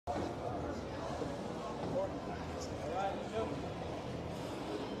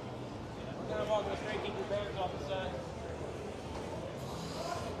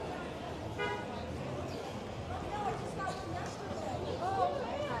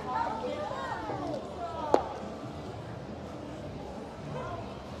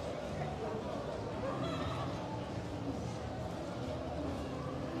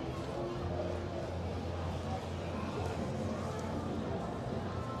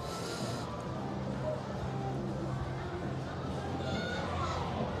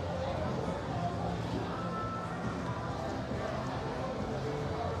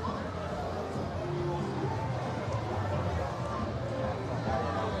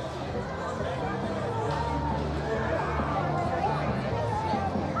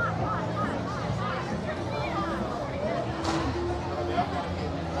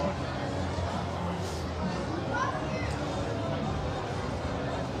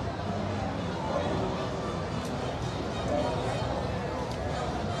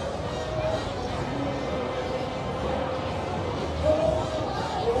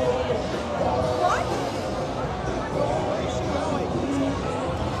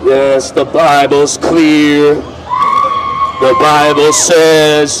Yes, the Bible's clear. The Bible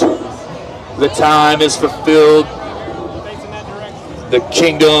says the time is fulfilled. The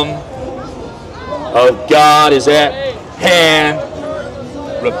kingdom of God is at hand.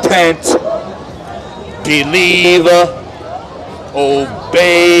 Repent, believe,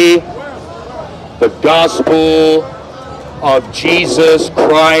 obey the gospel of Jesus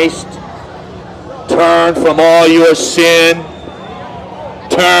Christ. Turn from all your sin.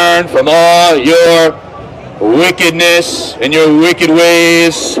 Turn from all your wickedness and your wicked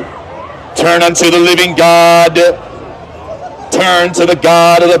ways. Turn unto the living God. Turn to the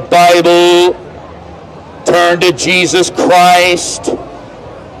God of the Bible. Turn to Jesus Christ.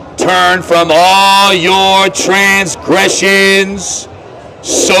 Turn from all your transgressions.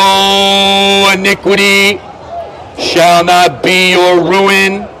 So iniquity shall not be your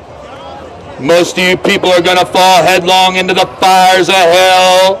ruin. Most of you people are going to fall headlong into the fires of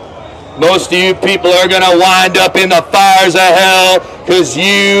hell. Most of you people are going to wind up in the fires of hell because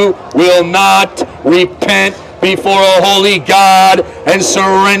you will not repent before a holy God and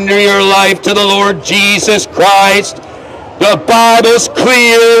surrender your life to the Lord Jesus Christ. The Bible's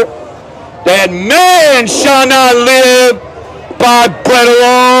clear that man shall not live by bread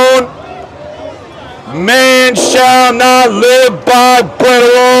alone. Man shall not live by bread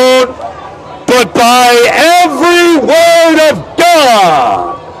alone, but by every word of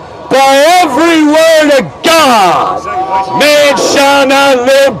God. By every word of God. Man shall not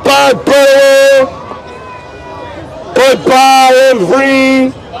live by bread alone, but by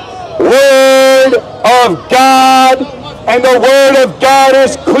every word of God. And the word of God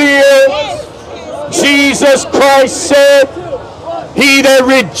is clear. Jesus Christ said, he that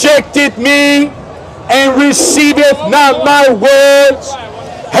rejecteth me and receiveth not my words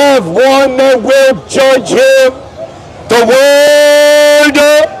have one that will judge him.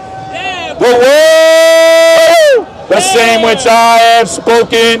 The same which I have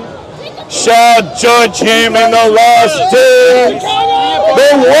spoken shall judge him in the last day.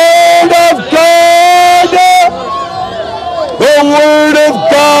 The word of God, the word of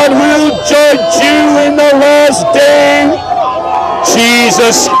God will judge you in the last day.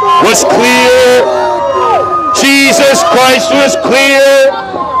 Jesus was clear. Jesus Christ was clear.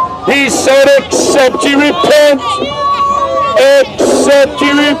 He said, except you repent,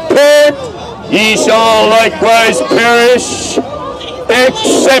 ye shall likewise perish.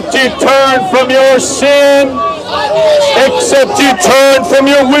 Except you turn from your sin, except you turn from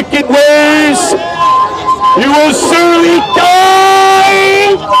your wicked ways, you will surely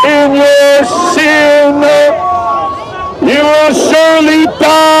die in your sin. You will surely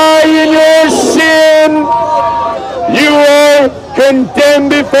die in your sin. You are condemned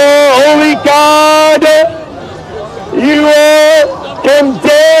before holy God. You are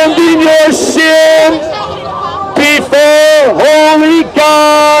condemned in your sin before holy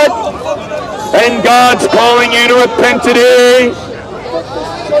God. And God's calling you to repent today.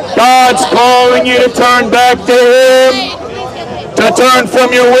 God's calling you to turn back to Him, to turn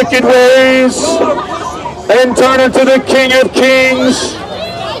from your wicked ways and turn into the King of Kings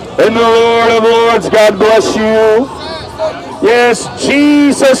and the Lord of Lords. God bless you. Yes,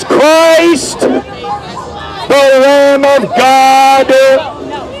 Jesus Christ, the Lamb of God.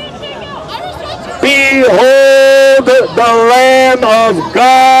 Behold the Lamb of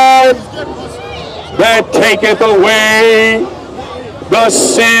God that taketh away the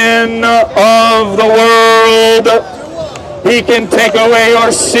sin of the world. He can take away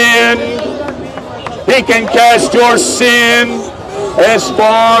your sin. He can cast your sin as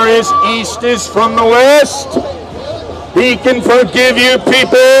far as east is from the west. He can forgive you,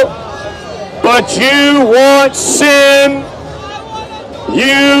 people, but you want sin.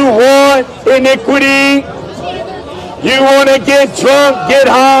 You want iniquity. You want to get drunk, get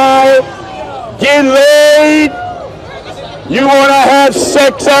high, get laid. You want to have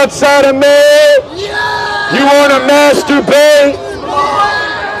sex outside of marriage. You want to masturbate.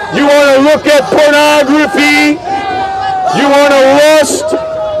 You want to look at pornography. You want to lust.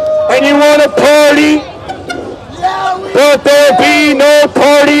 And you want to party. But there'll be no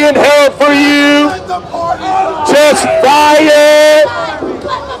party in hell for you. Just fire.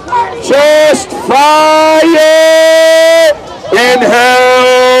 Just fire in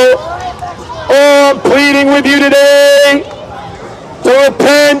hell. Oh, I'm pleading with you today to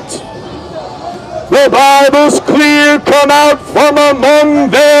repent. The Bible's clear. Come out from among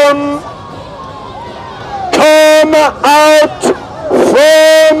them. Come out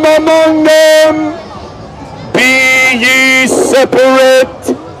from among them. Be ye separate,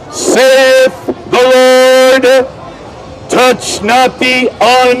 saith the Lord. touch not the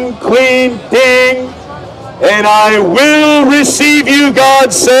unclean thing, and I will receive you,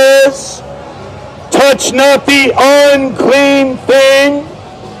 God says. Touch not the unclean thing,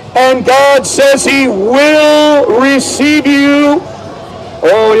 and God says he will receive you.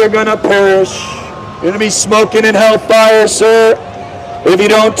 Oh, you're going to perish. You're going to be smoking in hellfire, sir. If you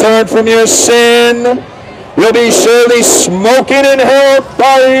don't turn from your sin, you'll be surely smoking in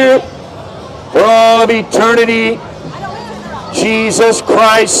hellfire for all of eternity. Jesus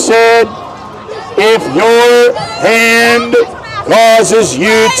Christ said, if your hand causes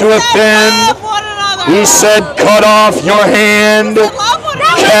you to offend, he said, cut off your hand,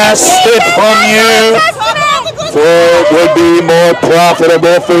 cast it from you, for it would be more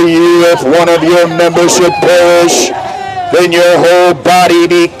profitable for you if one of your members should perish than your whole body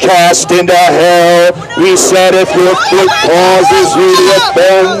be cast into hell. He said, if your foot causes you to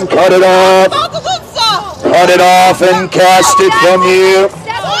offend, cut it off. Cut it off and cast it from you.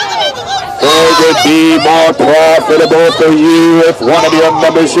 For it would be more profitable for you if one of your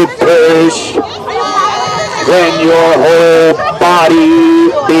members should perish than your whole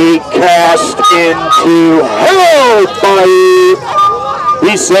body be cast into hell fire.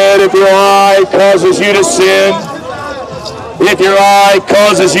 He said, if your eye causes you to sin, if your eye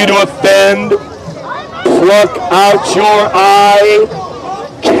causes you to offend, pluck out your eye,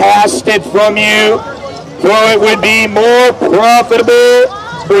 cast it from you, for it would be more profitable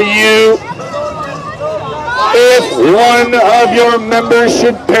for you if one of your members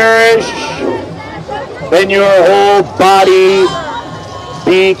should perish, then your whole body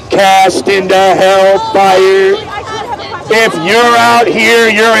be cast into hell fire. If you're out here,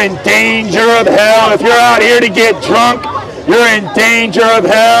 you're in danger of hell. If you're out here to get drunk, you're in danger of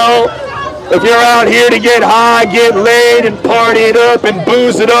hell. If you're out here to get high, get laid, and party it up and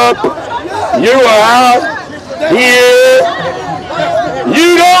booze it up, you are out here.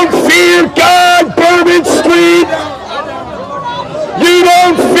 You don't fear God, Bourbon Street. You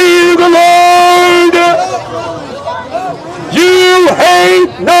don't fear the Lord. You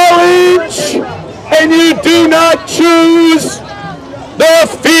hate knowledge, and you do not choose the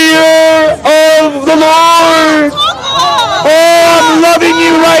fear of the Lord. Oh, I'm loving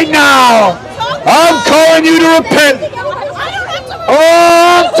you right now. I'm calling you to repent. Oh,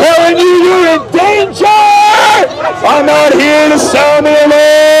 I'm telling you, you're in danger. I'm not here to sound the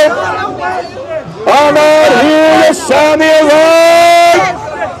alarm. I'm not here to sound the alarm.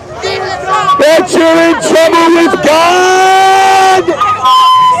 That you're in trouble with God.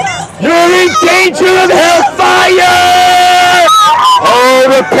 You're in danger of hellfire. Oh,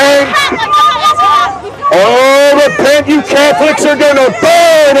 repent. Oh, repent, you Catholics are going to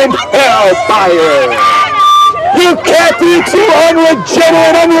burn in hellfire. You Catholics, you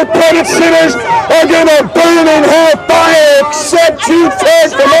unregenerate, unrepentant sinners are going to burn in hellfire except you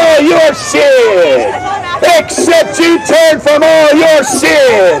turn from all your sin. Except you turn from all your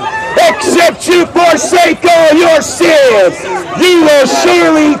sin. Except you forsake all your sins. You will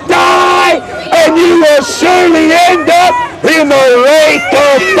surely die, and you will surely end up in the lake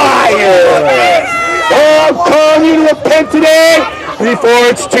of fire. Oh, I'm calling you to repent today before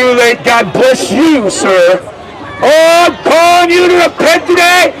it's too late. God bless you, sir. Oh, I'm calling you to repent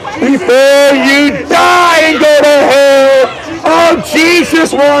today before you die and go to hell. Oh,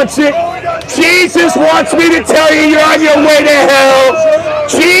 Jesus wants it. Jesus wants me to tell you you're on your way to hell.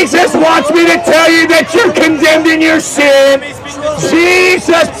 Jesus wants me to tell you that you're condemned in your sin.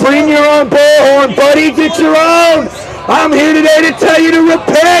 Jesus, bring your own bullhorn, buddy. Get your own. I'm here today to tell you to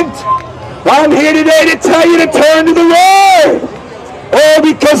repent. I'm here today to tell you to turn to the Lord. Oh,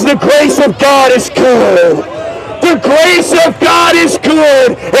 because the grace of God is good. The grace of God is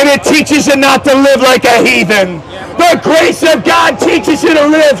good, and it teaches you not to live like a heathen. The grace of God teaches you to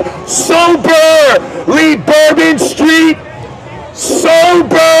live soberly, Bourbon Street.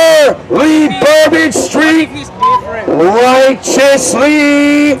 Soberly, Bourbon Street.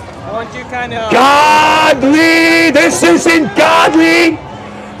 Righteously, godly. This isn't godly.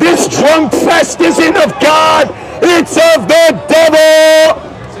 This drunk fest isn't of God. It's of the devil.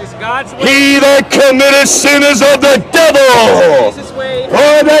 He that committeth sin is of the devil.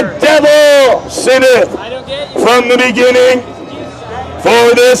 For the devil sinneth from the beginning.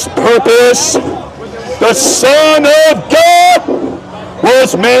 For this purpose the Son of God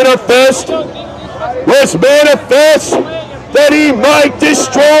was manifest that he might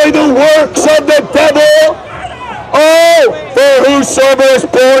destroy the works of the devil. Oh, for whosoever is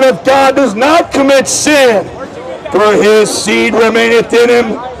born of God does not commit sin, for his seed remaineth in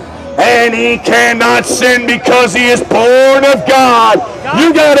him, and he cannot sin because he is born of God.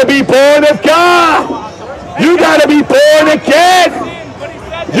 You got to be born of God. You got to be born again.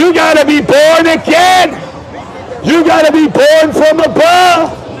 You got to be born again. You got to be born from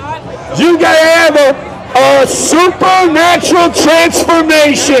above. You got to have a supernatural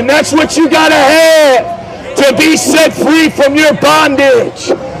transformation. That's what you got to have to be set free from your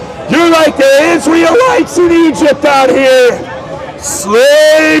bondage. You're like the Israelites in Egypt out here.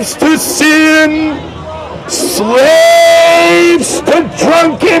 Slaves to sin. Slaves to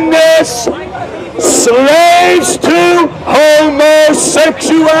drunkenness. Slaves to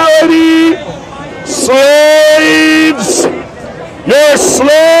homosexuality. Slaves. You're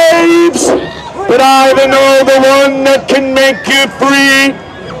slaves. But I know the one that can make you free.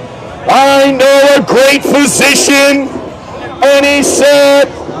 I know a great physician. And he said,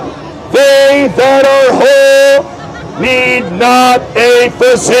 they that are whole need not a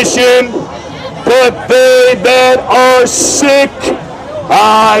physician, but they that are sick.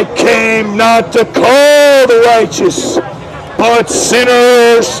 I came not to call the righteous, but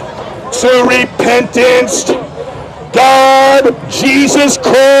sinners to repentance. God, Jesus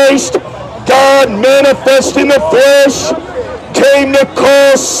Christ, God manifest in the flesh, came to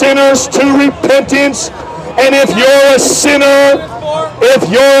call sinners to repentance. And if you're a sinner,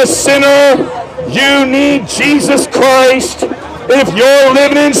 you need Jesus Christ. If you're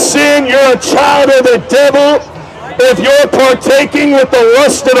living in sin, you're a child of the devil. If you're partaking with the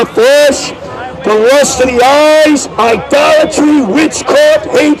lust of the flesh, the lust of the eyes, idolatry, witchcraft,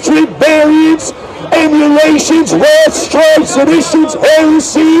 hatred, variance, emulations, wrath, strife, seditions,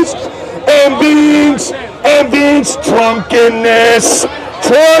 heresies, envyings, drunkenness,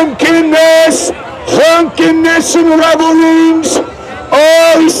 and revelings.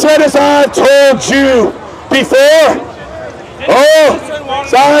 Oh, he said, as I've told you before. Oh,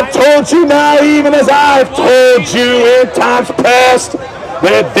 as I've told you now, even as I've told you in times past,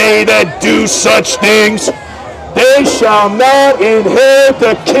 that they that do such things, they shall not inherit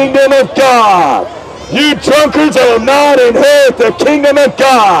the kingdom of God. You drunkards will not inherit the kingdom of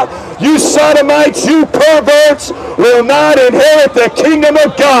God. You sodomites, you perverts will not inherit the kingdom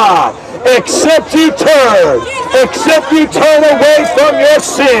of God. Except you turn away from your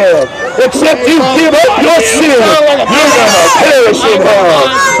sin, except you give up your sin, you're going to perish in hell.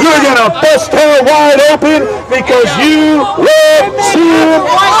 You're going to bust hell wide open because you love sin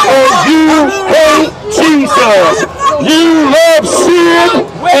and you hate Jesus. You love sin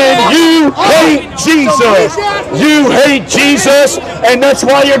and you hate Jesus. You hate Jesus, and that's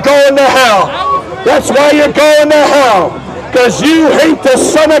why you're going to hell. That's why you're going to hell. Because you hate the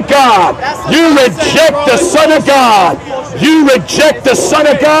Son of God. You reject the Son of God. You reject the Son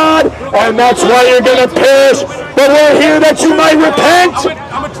of God, and that's why you're going to perish. But we're here that you might repent.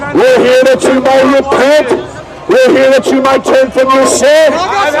 We're here that you might repent. We're here that you might turn from your sin.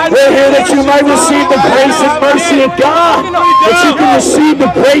 We're here that you might receive the grace and mercy of God. That you can receive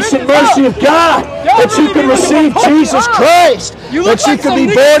the grace and mercy of God. That you can receive Jesus Christ. That you can be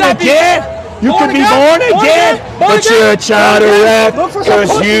born again. You can be born again, but you're a child of wrath because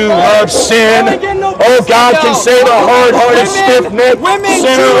you love sin. Oh, God can save a hard-hearted, stiff-necked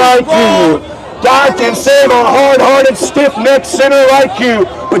sinner like you. God can save a hard-hearted, stiff-necked sinner like you,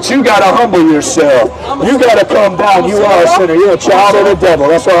 but you got to humble yourself. You got to come down. You are a sinner. You're a child of the devil.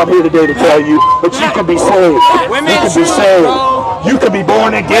 That's why I'm here today to tell you. But you can be saved. You can be saved. You can be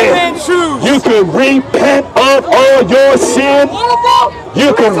born again. You can repent of all your sin.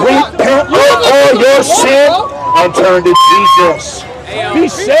 You can repent of all your sin and turn to Jesus. Be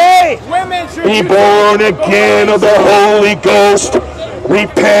saved. Be born again of the Holy Ghost.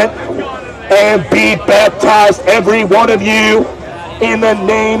 Repent and be baptized, every one of you, in the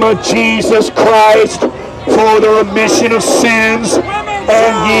name of Jesus Christ for the remission of sins,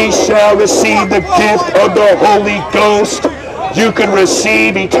 and ye shall receive the gift of the Holy Ghost. You can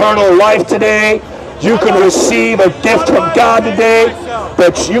receive eternal life today. You can receive a gift from God today,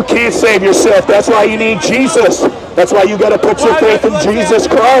 but you can't save yourself. That's why you need Jesus. That's why you got to put your faith in Jesus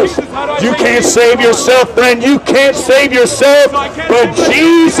Christ. You can't save yourself, friend. You can't save yourself, but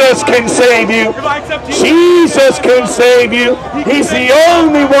Jesus can save you. Jesus can save you. He's the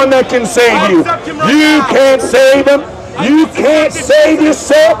only one that can save you. You can't save him. You can't save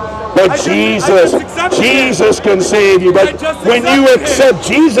yourself. But Jesus can save you. But when you accept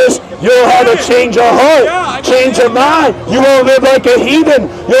Jesus, you'll have a change of heart, change of mind. You won't live like a heathen.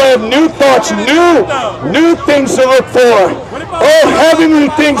 You'll have new thoughts, new things to look for. Oh, heavenly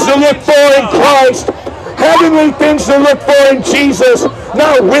things to look for in Christ. Heavenly things to look for in Jesus.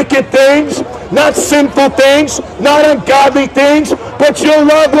 Not wicked things, not sinful things, not ungodly things, but you'll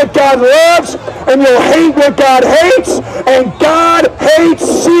love what God loves, and you'll hate what God hates, and God hates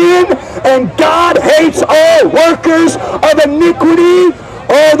sin, And God hates all workers of iniquity.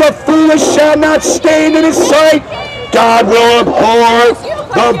 All the foolish shall not stand in his sight. God will abhor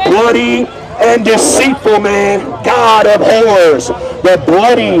the bloody and deceitful man. God abhors the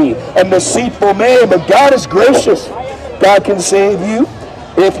bloody and deceitful man. But God is gracious. God can save you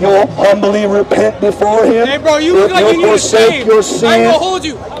if you'll humbly repent before him. Hey, bro, you look like you need to save. Your sin, I ain't gonna hold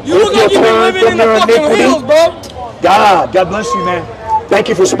you. You look like you've been living in the fucking hills, bro. God bless you, man. Thank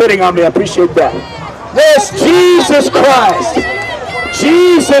you for spitting on me. I appreciate that. Yes, Jesus Christ.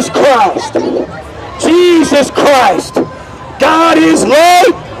 Jesus Christ. Jesus Christ. God is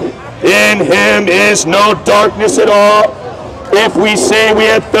light. In him is no darkness at all. If we say we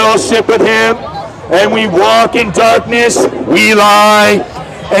have fellowship with him and we walk in darkness, we lie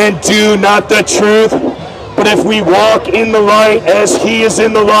and do not the truth. But if we walk in the light as he is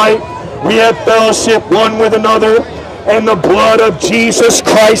in the light, we have fellowship one with another, and the blood of Jesus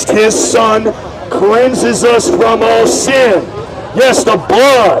Christ, his Son, cleanses us from all sin. Yes, the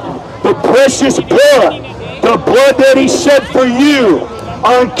blood, the precious blood, the blood that he shed for you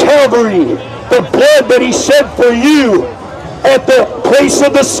on Calvary, the blood that he shed for you at the place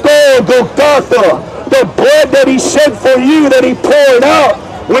of the skull, Golgotha, the blood that he shed for you, that he poured out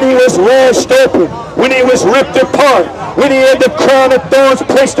when he was lashed open, when he was ripped apart, when he had the crown of thorns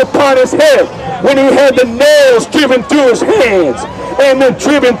placed upon his head, when he had the nails driven through his hands and then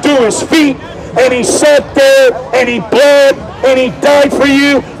driven through his feet, and he sat there and he bled and he died for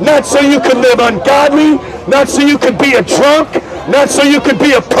you, not so you could live ungodly, not so you could be a drunk, not so you could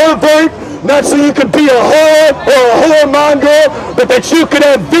be a pervert, not so you could be a whore or a whoremonger, but that you could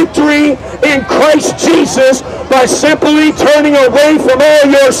have victory in Christ Jesus by simply turning away from all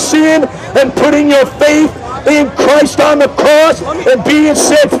your sin and putting your faith in Christ on the cross and being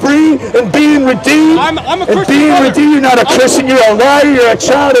set free and being redeemed. I'm a and being redeemed. You're not a Christian, you're a liar, you're a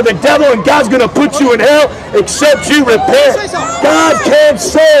child of the devil, and God's going to put you in hell except you repent. God can't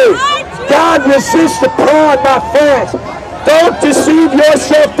save. God resists the proud, my friends. Don't deceive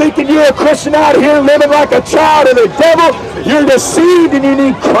yourself thinking you're a Christian out here living like a child of the devil. You're deceived and you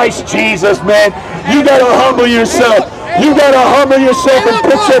need Christ Jesus, man. You got to humble yourself. You got to humble yourself and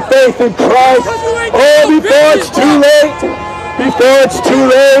put your faith in Christ. Oh, before it's too late. Before it's too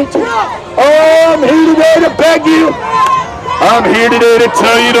late. Oh, I'm here today to beg you. I'm here today to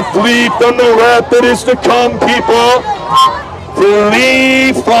tell you to flee from the wrath that is to come, people.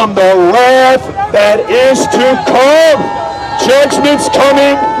 Flee from the wrath that is to come. Judgment's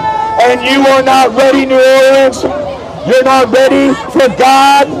coming, and you are not ready, New Orleans. You're not ready for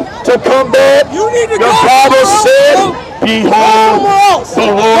God to come back. The Bible said, behold, the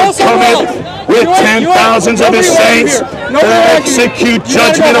Lord cometh with 10,000s of his saints to execute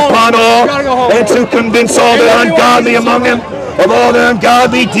judgment upon all and to convince all the ungodly among them of all their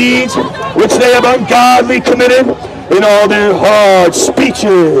ungodly deeds which they have ungodly committed, in all their hard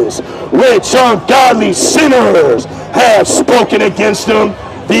speeches which ungodly sinners have spoken against them.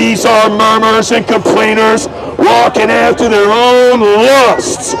 These are murmurers and complainers, walking after their own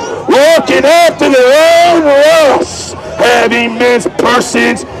lusts, having men's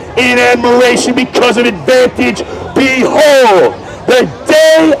persons in admiration because of advantage. Behold, the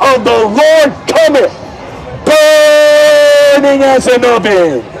day of the Lord cometh, burning as an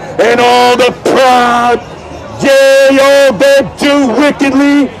oven, and all the proud, yea, all that do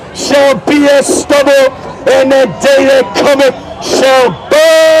wickedly, shall be as stubble, and the day that cometh shall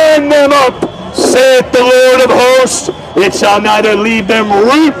burn them up, saith the Lord of hosts. It shall neither leave them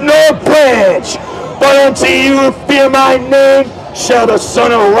root nor branch. But unto you who fear my name shall the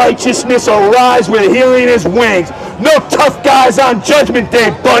Son of Righteousness arise with healing in his wings. No tough guys on Judgment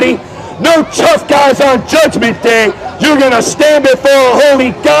Day, buddy. No tough guys on Judgment Day. You're going to stand before a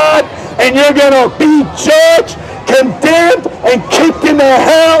holy God, and you're going to be judged, condemned, and kicked into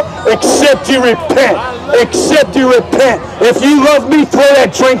hell, except you repent. Except you repent. If you love me, throw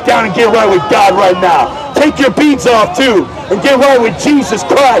that drink down and get right with God right now. Take your beads off too and get right with Jesus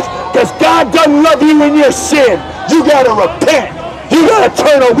Christ, because God doesn't love you in your sin. You got to repent. You got to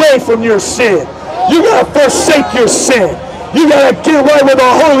turn away from your sin. You got to forsake your sin. You got to get right with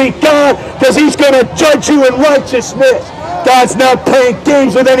a holy God, because he's going to judge you in righteousness. God's not playing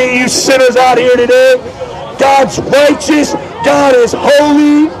games with any of you sinners out here today. God's righteous. God is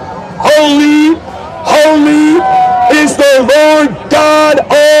holy. Holy, holy is the Lord God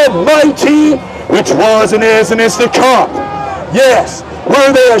Almighty, which was and is to come. Yes,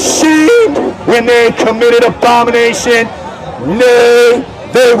 were they ashamed when they committed abomination? Nay,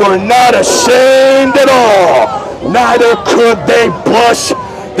 they were not ashamed at all, neither could they blush.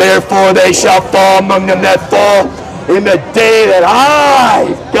 Therefore they shall fall among them that fall, In the day that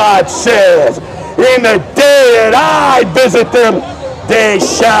God says, in the day that I visit them, they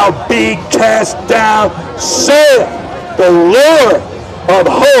shall be cast down, saith the Lord of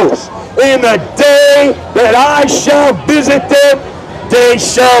hosts. In the day that I shall visit them, they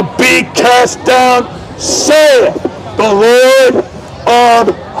shall be cast down, saith the Lord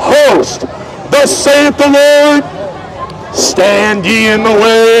of hosts. Thus saith the Lord, stand ye in the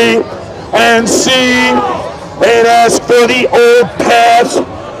way, and see, and ask for the old paths,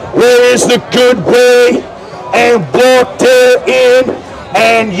 where is the good way, and walk therein,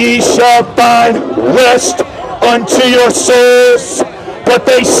 and ye shall find rest unto your souls. But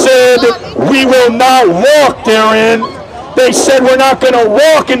they said, we will not walk therein. They said, we're not going to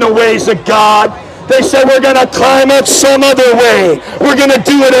walk in the ways of God. They said, we're going to climb up some other way. We're going to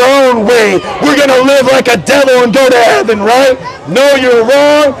do it our own way. We're going to live like a devil and go to heaven, right? No, you're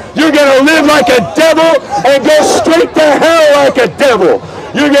wrong. You're going to live like a devil and go straight to hell like a devil.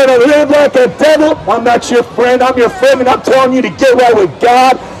 You're going to live like a devil. I'm not your friend. I'm your friend, and I'm telling you to get right with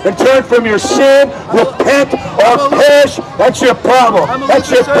God and turn from your sin, repent, or perish. That's your problem.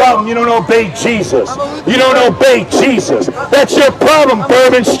 That's your problem. You don't obey Jesus. You don't obey Jesus. That's your problem,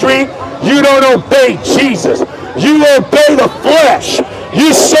 Bourbon Street. You don't obey Jesus. You obey the flesh.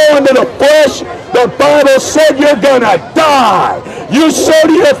 You sow into the flesh. The Bible said you're going to die. You sow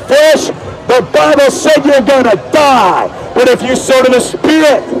to your flesh. The Bible said you're going to die. But if you sow to the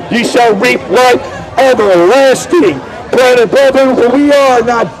Spirit, you shall reap life everlasting. Brethren, for we are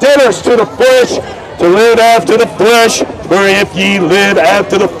not debtors to the flesh, to live after the flesh. For if ye live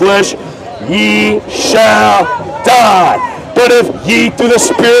after the flesh, ye shall die. But if ye through the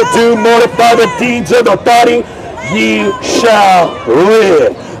Spirit do mortify the deeds of the body, ye shall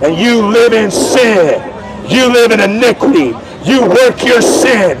live. And you live in sin. You live in iniquity. You work your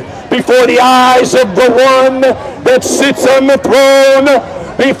sin before the eyes of the one that sits on the throne,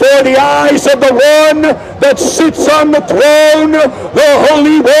 before the eyes of the one that sits on the throne, the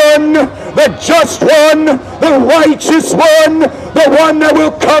Holy One, the Just One, the Righteous One, the one that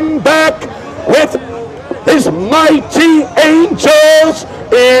will come back with his mighty angels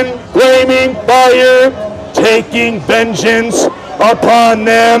in flaming fire, taking vengeance upon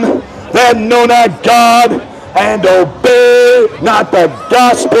them that know not God and obey not the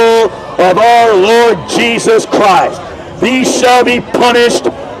gospel of our Lord Jesus Christ. These shall be punished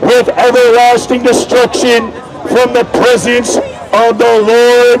with everlasting destruction from the presence of the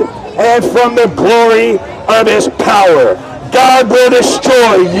Lord and from the glory of his power. God will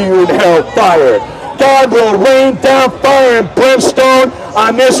destroy you in hellfire. God will rain down fire and brimstone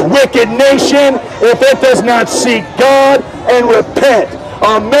on this wicked nation if it does not seek God and repent.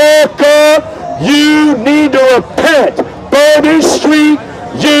 America, you need to repent. Bourbon Street,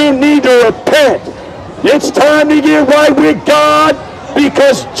 you need to repent. It's time to get right with God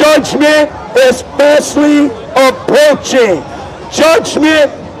because judgment is fastly approaching.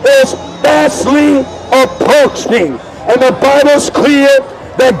 Judgment is fastly approaching. And the Bible's clear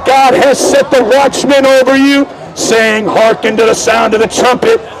that God has set the watchmen over you, saying, hearken to the sound of the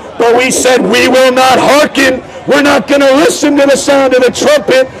trumpet. But we said we will not hearken. We're not going to listen to the sound of the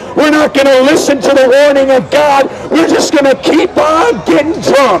trumpet. We're not going to listen to the warning of God. We're just going to keep on getting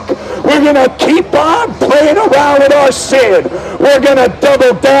drunk. We're going to keep on playing around with our sin. We're going to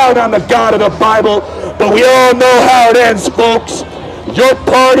double down on the God of the Bible. But we all know how it ends, folks. Your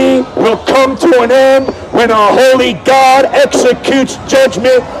party will come to an end when a holy God executes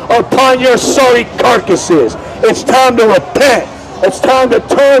judgment upon your sorry carcasses. It's time to repent. It's time to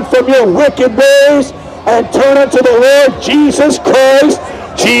turn from your wicked ways and turn unto the Lord Jesus Christ.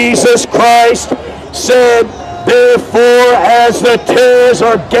 Jesus Christ said, therefore, as the tares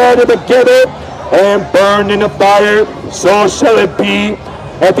are gathered together and burned in the fire, so shall it be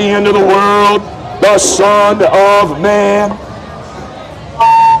at the end of the world. The Son of Man,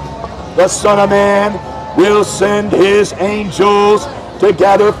 the Son of Man will send his angels to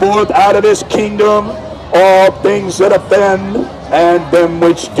gather forth out of his kingdom all things that offend, and them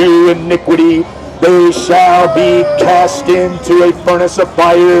which do iniquity. They shall be cast into a furnace of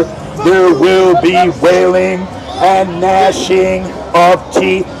fire. There will be wailing and gnashing of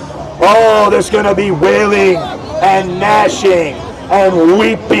teeth. Oh, there's going to be wailing and gnashing and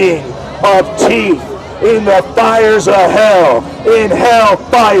weeping of teeth in the fires of hell, in hell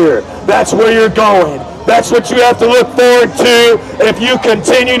fire. That's where you're going. That's what you have to look forward to if you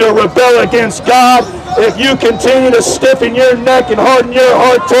continue to rebel against God. If you continue to stiffen your neck and harden your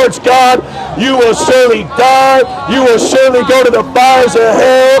heart towards God, you will surely die. You will surely go to the fires of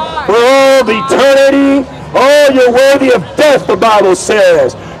hell for all of eternity. Oh, you're worthy of death, the Bible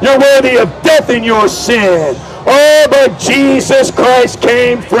says. You're worthy of death in your sin. Oh, but Jesus Christ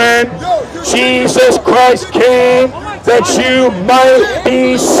came, friend. Jesus Christ came that you might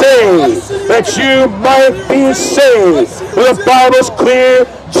be saved. That you might be saved. The Bible's clear.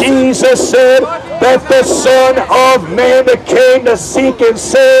 Jesus said that the Son of Man came to seek and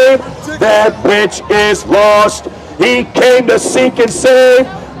save that which is lost. He came to seek and save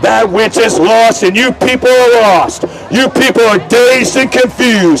that which is lost, and you people are lost. You people are dazed and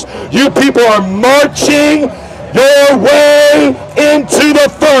confused. You people are marching your way into the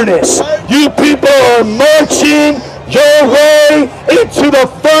furnace. You people are marching your way into the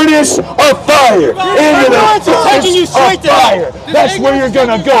furnace of fire. Into the furnace of fire. That's where you're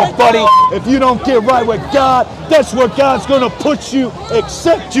going to go, buddy. If you don't get right with God, that's where God's going to put you,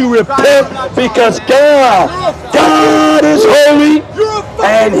 except you repent, because God is holy,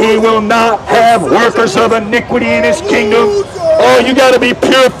 and he will not have workers of iniquity in his kingdom. Oh, you got to be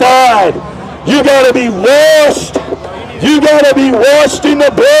purified. You got to be washed. You got to be washed in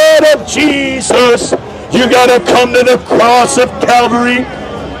the blood of Jesus. You got to come to the cross of Calvary.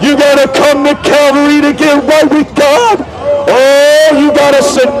 You got to come to Calvary to get right with God. Oh, you got to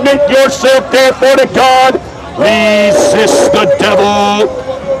submit yourself therefore to God. Resist the devil.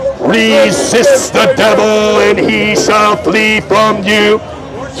 Resist the devil, and he shall flee from you.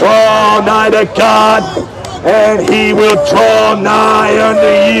 Draw nigh to God, and he will draw nigh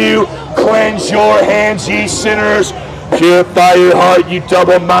unto you. Cleanse your hands, ye sinners. Purify your heart, you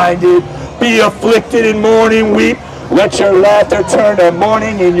double-minded. Be afflicted in mourning, weep. Let your laughter turn to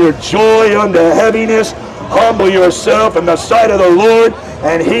mourning and your joy unto heaviness. Humble yourself in the sight of the Lord,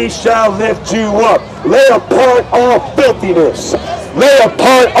 and he shall lift you up. Lay apart all filthiness. Lay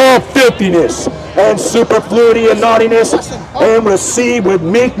apart all filthiness and superfluity and naughtiness, and receive with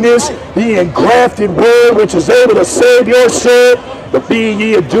meekness the engrafted word which is able to save your soul. But be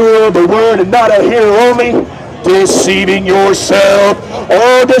ye a doer of the word and not a hearer only, deceiving yourself.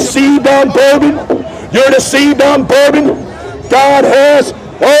 Oh, deceived on bourbon. You're deceived on bourbon. God has,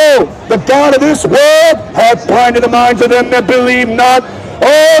 the God of this world hath blinded the minds of them that believe not.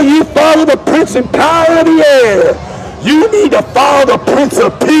 Oh, you follow the prince and power of the air. You need to follow the Prince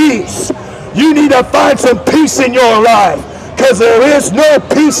of Peace. You need to find some peace in your life, because there is no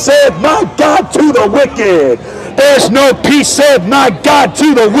peace, said my God, to the wicked. There's no peace, said my God,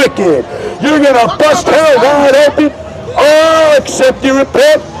 to the wicked. You're going to bust hell wide open. Oh, except you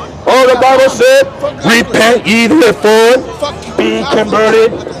repent. Oh, the Bible said, repent ye therefore, be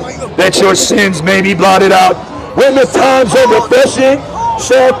converted, that your sins may be blotted out. When the times of refreshing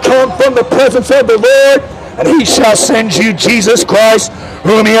shall come from the presence of the Lord, and he shall send you Jesus Christ,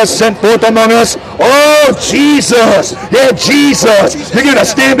 whom he has sent forth among us. Oh, Jesus. Yeah, Jesus. You're going to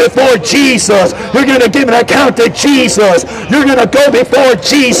stand before Jesus. You're going to give an account to Jesus. You're going to go before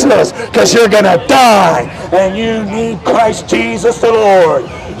Jesus, because you're going to die. And you need Christ Jesus the Lord.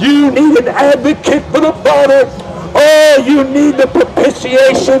 You need an advocate for the Father. Oh, you need the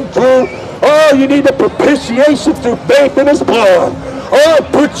propitiation through, you need the propitiation through faith in his blood. Oh,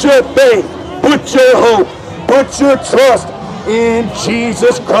 put your faith, put your hope, put your trust in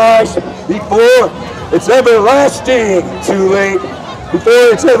Jesus Christ before it's everlasting too late. Before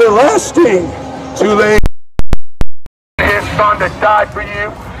it's everlasting too late. His son that died for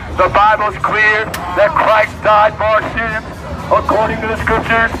you. The Bible's clear that Christ died for our sins. According to the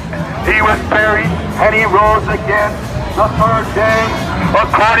scriptures, he was buried and he rose again the third day.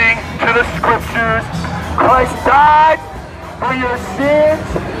 According to the scriptures, Christ died for your sins.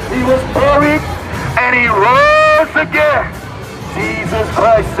 He was buried and he rose again. Jesus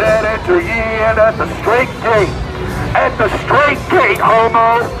Christ said, enter ye in at the straight gate. At the straight gate,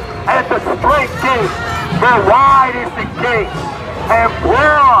 homo. At the straight gate. For wide is the gate, and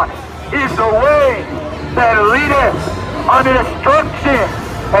broad is the way that leadeth unto destruction,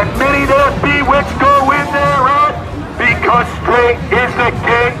 and many there be which go in thereat, because straight is the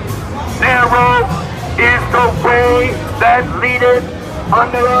gate, narrow is the way that leadeth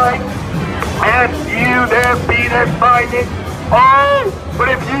unto life, and few there be that find it. Oh,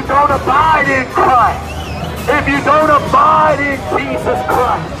 but if you don't abide in Christ, if you don't abide in Jesus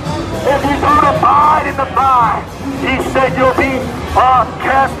Christ, if you don't abide in the vine, he said you'll be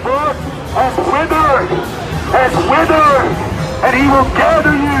cast forth as withered, and he will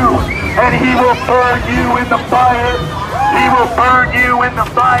gather you, and he will burn you in the fire. He will burn you in the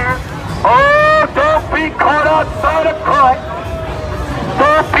fire. Oh, don't be caught outside of Christ.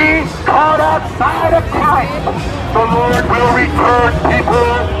 Don't be caught outside of Christ. The Lord will return,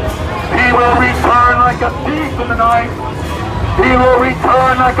 people. He will return like a thief in the night. He will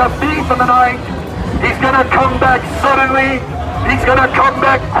return like a thief in the night. He's going to come back suddenly. He's going to come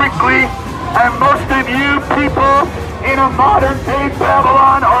back quickly. And most of you people in a modern day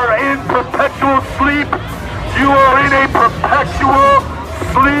Babylon are in perpetual sleep. You are in a perpetual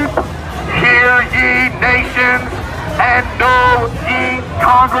sleep. Hear ye nations, and know ye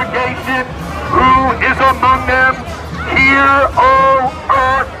congregation who is among them. Hear, O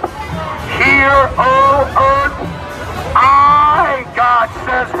earth, hear, O earth. I, God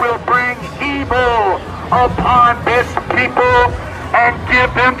says, will bring evil upon this people and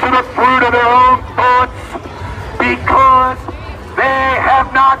give them to the fruit of their own thoughts, because they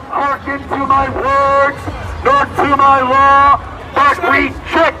have not hearkened to my words nor to my law, but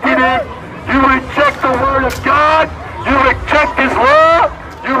rejected it. You reject the word of God, you reject his law,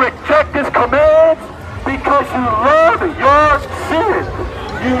 you reject his commands, because you love your sin.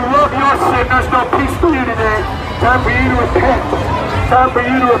 You love your sin. There's no peace for you today. Time for you to repent. Time for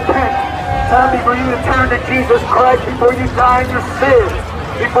you to repent. Time for you to turn to Jesus Christ before you die in your sins,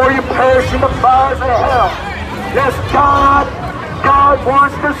 before you perish in the fires of hell. Yes, God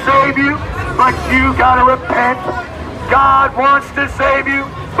wants to save you, but you gotta repent. God wants to save you,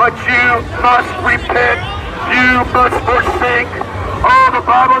 but you must repent. You must forsake. Oh, the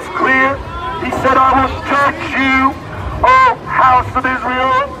Bible's clear. He said, I will judge you, O house of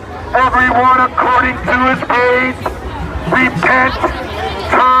Israel, everyone according to his ways. Repent,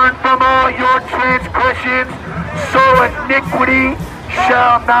 turn from all your transgressions, so iniquity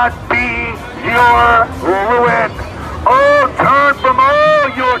shall not be your ruin. Oh, turn from all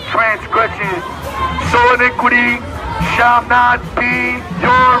your transgressions, so iniquity shall not be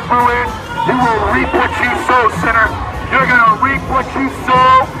your ruin. You will reap what you sow, sinner. You're going to reap what you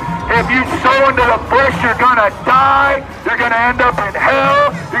sow. If you sow into the flesh, you're going to die. You're going to end up in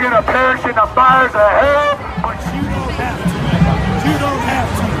hell. You're going to perish in the fires of hell. But you don't have to. You don't have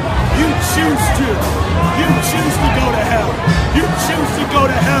to. You choose to. You choose to go to hell. You choose to go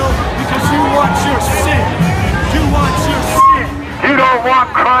to hell because you want your sin. You want your sin. You don't want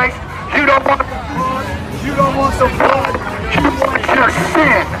Christ. You don't want the blood. You don't want the blood. You want your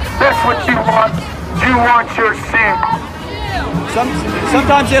sin. That's what you want. You want your sin.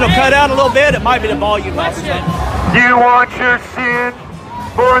 Sometimes it'll cut out a little bit. It might be the volume. You want your sin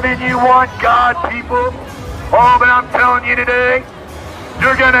more than you want God, people. Oh, but I'm telling you today,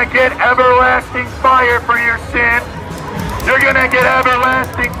 you're going to get everlasting fire for your sin. You're going to get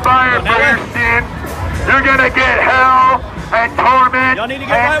everlasting fire for your sin. You're going to get hell and torment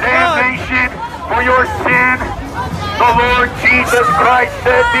and damnation for your sin. The Lord Jesus Christ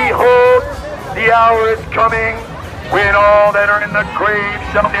said, behold, the hour is coming when all that are in the grave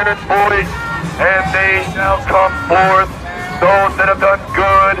shall hear his voice, and they shall come forth, those that have done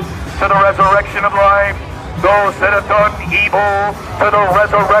good to the resurrection of life, those that have done evil to the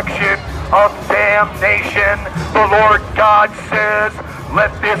resurrection of damnation. The Lord God says,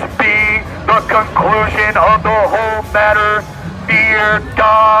 let this be the conclusion of the whole matter. Fear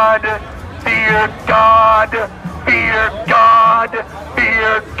God, fear God, fear God,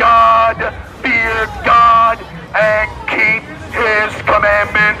 fear God, fear God, and keep his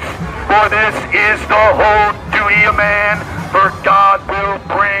commandments, for this is the whole duty of man. For God will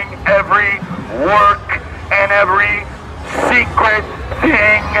bring every work and every secret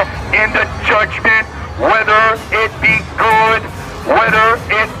thing into judgment, whether it be good, whether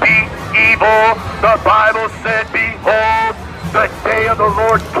it be evil. The Bible said, behold, the day of the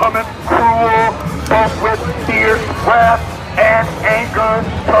Lord cometh cruel, both with fierce wrath and anger,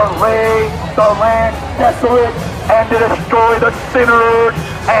 to lay the land desolate, and to destroy the sinners,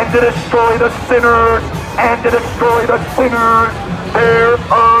 and to destroy the sinners, and to destroy the sinners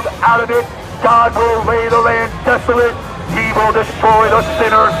thereof. Out of it, God will lay the land desolate. He will destroy the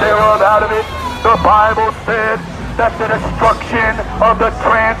sinners thereof out of it. The Bible said that the destruction of the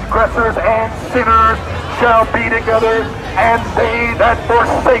transgressors and sinners shall be together, and they that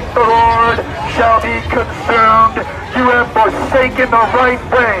forsake the Lord shall be consumed. You have forsaken the right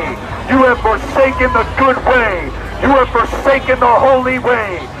way. You have forsaken the good way. You have forsaken the holy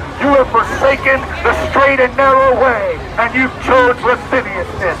way. You have forsaken the straight and narrow way, and you chose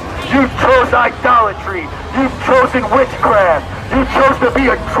lasciviousness. You chose idolatry. You've chosen witchcraft. You chose to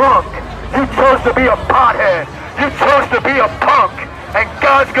be a drunk. You chose to be a pothead. You chose to be a punk. And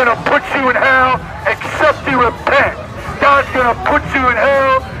God's going to put you in hell except you repent. God's going to put you in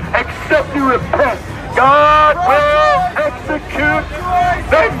hell except you repent. God will execute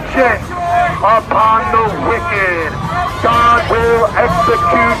vengeance upon the wicked. God will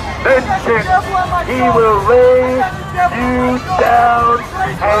execute vengeance. He will lay you down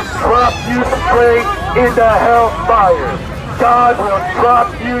and drop you straight into hellfire. God will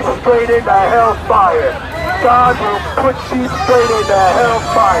drop you straight into hellfire. God will put you straight into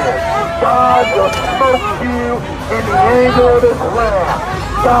hellfire. God will smoke you in the anger of his wrath.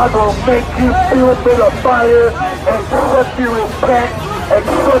 God will make you feel for the fire, except you repent,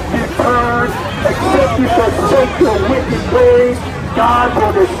 except you turn, except you forsake your wicked ways. God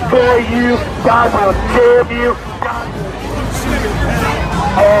will destroy you. God will damn you.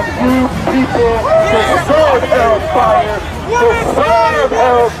 And you people deserve hellfire. Deserve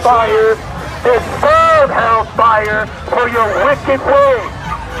hellfire. Deserve hellfire for your wicked ways.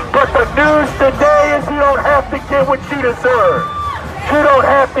 But the news today is you don't have to get what you deserve. You don't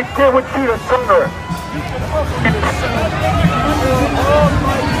have to get what you deserve.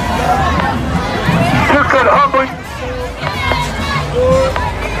 You could humble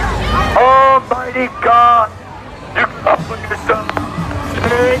Almighty God. You could humble yourself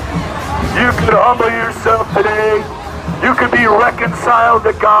today. You could humble yourself today. You could be reconciled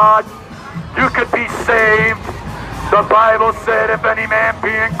to God. You could be saved. The Bible said, if any man be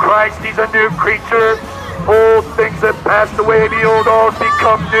in Christ, he's a new creature. Old things have passed away, behold, all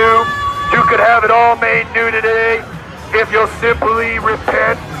become new. You could have it all made new today if you'll simply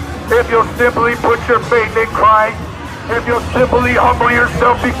repent, if you'll simply put your faith in Christ, if you'll simply humble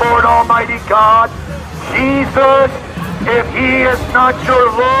yourself before an almighty God. Jesus, if he is not your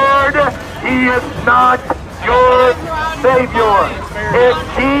Lord, he is not your Savior. If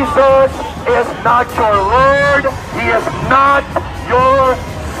Jesus is not your Lord, he is not your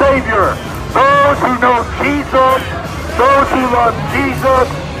Savior. Those who know Jesus, those who love Jesus,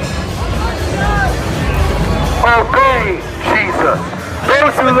 obey Jesus.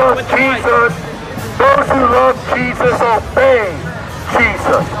 Those who love Jesus, those who love Jesus, obey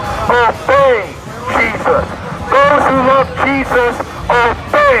Jesus. Obey Jesus. Those who love Jesus,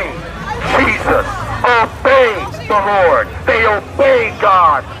 obey Jesus. Obey the Lord. They obey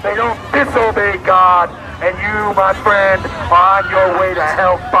God. They don't disobey God. And you, my friend, are on your way to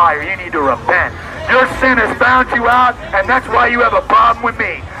hellfire. You need to repent. Your sin has found you out, and that's why you have a problem with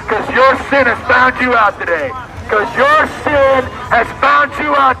me. Because your sin has found you out today. Because your sin has found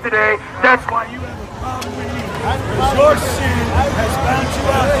you out today. That's why you have a problem with me. Because your sin has found you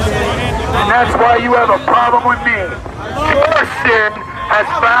out today. And that's why you have a problem with me. Your sin has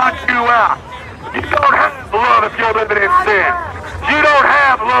found you out. You don't have love if you're living in sin. You don't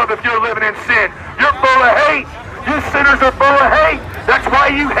have love if you're living in sin. You're full of hate. You sinners are full of hate. That's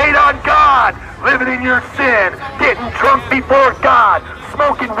why you hate on God. Living in your sin. Getting drunk before God.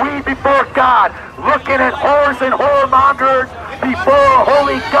 Smoking weed before God. Looking at whores and whoremongers before a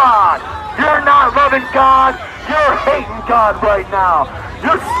holy God. You're not loving God. You're hating God right now.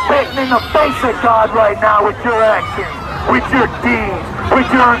 You're spitting in the face of God right now with your actions, with your deeds, with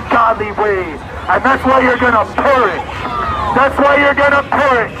your ungodly ways. And that's why you're going to perish. That's why you're going to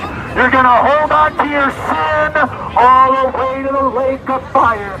perish. You're going to hold on to your sin all the way to the lake of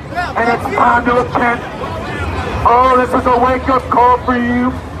fire. And it's time to repent. Oh, this is a wake-up call for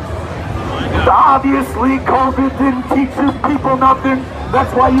you. Obviously, COVID didn't teach you people nothing.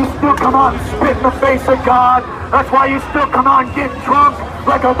 That's why you still come out and spit in the face of God. That's why you still come out and get drunk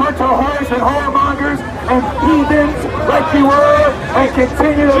like a bunch of whores and whoremongers and heathens like you were, and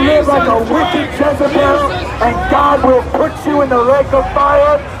continue to live like a wicked Jezebel, and God will put you in the lake of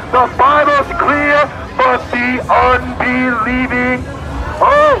fire. The Bible's clear, but the unbelieving,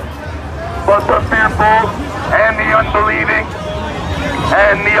 but the fearful and the unbelieving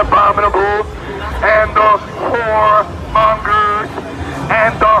and the abominable and the whoremongers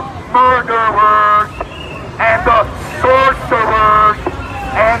and the murderers and the sorcerers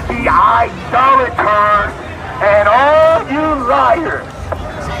and the idolaters and all you liars,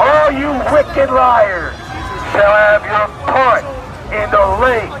 all you wicked liars, shall have your part in the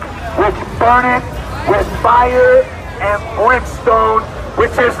lake which burneth with fire and brimstone,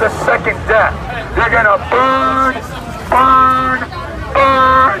 which is the second death. You're gonna burn, burn,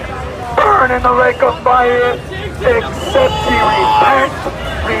 burn, burn in the lake of fire, except you repent,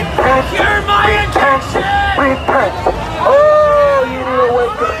 repent, repent, repent. Oh, you need to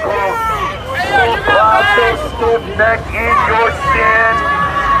wake up call. Process stiff-necked in your sin.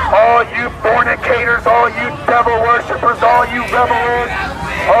 All you fornicators, all you devil worshippers, all you revelers,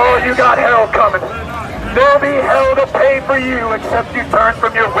 oh, you got hell coming. There'll be hell to pay for you except you turn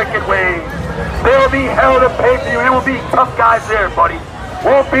from your wicked ways. There'll be hell to pay for you, and there will be tough guys there, buddy.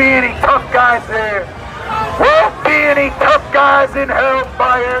 Won't be any tough guys there. Won't be any tough guys in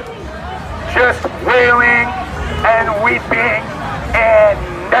hellfire. Just wailing and weeping and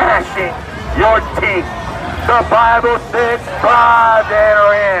gnashing your teeth. The Bible says, strive to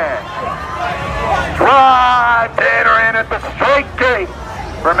enter in. Strive to enter in at the straight gate.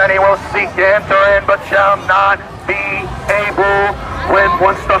 For many will seek to enter in, but shall not be able. When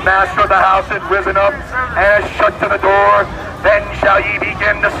once the master of the house is risen up and has shut to the door, then shall ye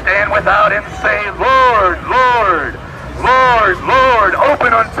begin to stand without and say, Lord, Lord, Lord, Lord, open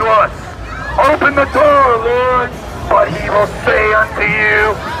unto us. Open the door, Lord. But he will say unto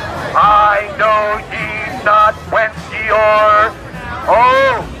you, I know ye not whence ye are.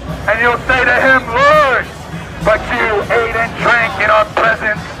 Oh, and you'll say to him, Lord, but you ate and drank in our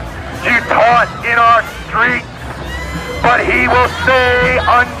presence, you taught in our streets. But he will say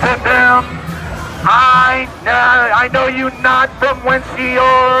unto them, I know you not from whence ye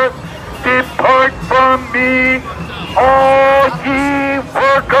are. Depart from me, all ye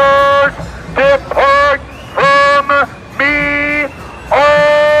workers. Depart from me,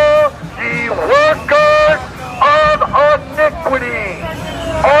 all ye workers of iniquity.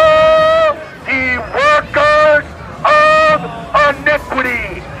 All ye workers of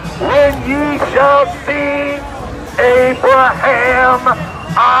iniquity. When ye shall see Abraham,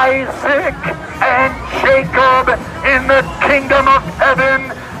 Isaac, and Jacob in the kingdom of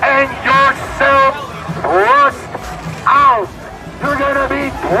heaven, and yourself thrust out. You're going to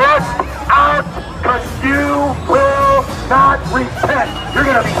be thrust out because you will not repent. You're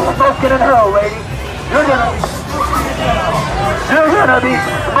going to be smoking in hell, lady. You're going to be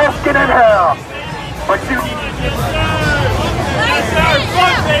smoking in hell. But you...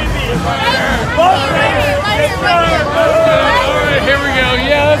 Alright, here we go.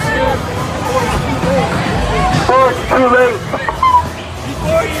 Yeah, that's good. Before it's too late.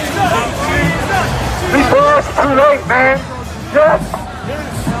 Before it's too late, man. Yes.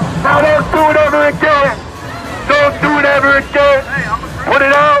 Now don't do it ever again. Don't do it ever again. Put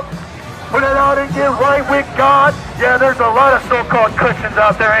it out. Put it out and get right with God. Yeah, there's a lot of so-called Christians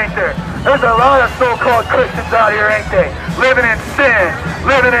out there, ain't there? There's a lot of so-called Christians out here, ain't they? Living in sin,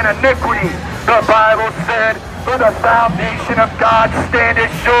 living in iniquity. The Bible said, for the foundation of God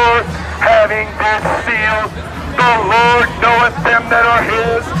standeth sure, having this seal. The Lord knoweth them that are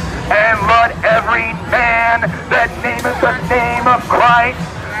his, and let every man that nameth the name of Christ,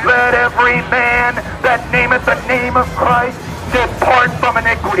 let every man that nameth the name of Christ depart from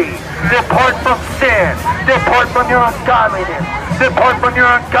iniquity, depart from sin, depart from your ungodliness, depart from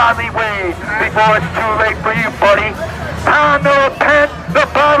your ungodly ways before it's too late for you, buddy. Time to repent. The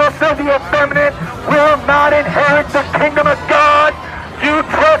Bible says the effeminate will not inherit the kingdom of God. You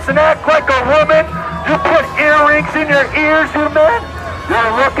dress and act like a woman. You put earrings in your ears, you men.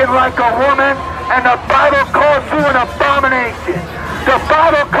 You're looking like a woman, and the Bible calls you an abomination. The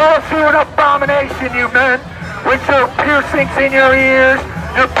Bible calls you an abomination, you men. With your piercings in your ears,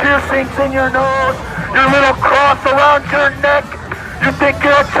 your piercings in your nose, your little cross around your neck. You think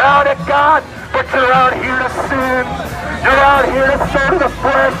you're a child of God, but you're out here to sin. You're out here to sow the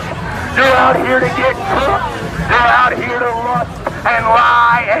flesh. You're out here to get drunk. You're out here to lust and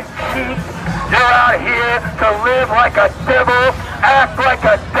lie and cheat. You're out here to live like a devil, act like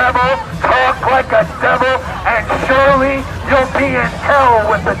a devil, talk like a devil, and surely you'll be in hell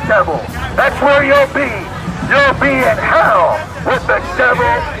with the devil. That's where you'll be. You'll be in hell with the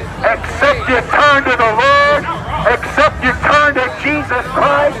devil, except you turn to the Lord, except you turn to Jesus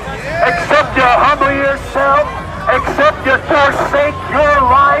Christ, except you humble yourself, except you forsake your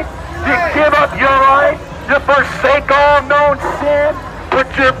life, you give up your life, you forsake all known sin, put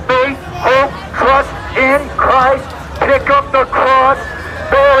your faith, hope, trust in Christ, pick up the cross,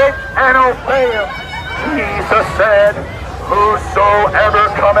 bear it, and obey him. Jesus said, whosoever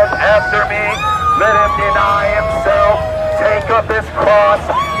cometh after me, let him deny himself, take up his cross,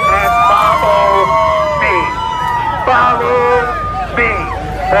 and follow me. Follow me.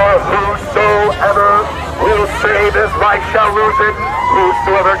 For whosoever will save his life shall lose it.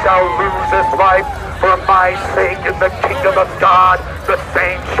 Whosoever shall lose his life for my sake in the kingdom of God, the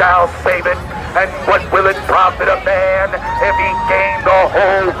same shall save it. And what will it profit a man if he gain the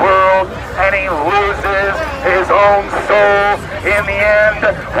whole world and he loses his own soul? In the end,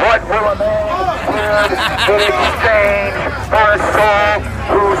 what will a man give in exchange for his soul?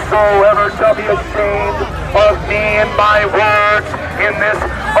 Whosoever shall be ashamed of me and my words in this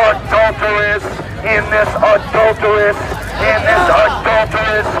adulterous and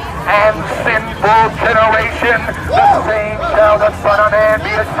sinful generation, the same shall the Son of Man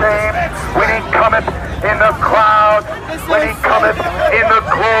be ashamed when he cometh in the clouds, when he cometh in the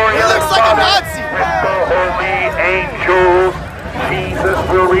glory of the Father with the holy angels. Jesus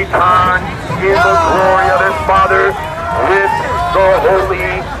will return in the glory of his Father with the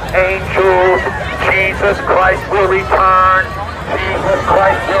holy angels. Jesus Christ will return. Jesus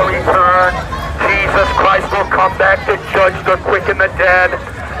Christ will return. Jesus Christ will will come back to judge the quick and the dead.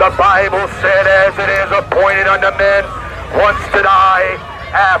 The Bible said, as it is appointed unto men once to die,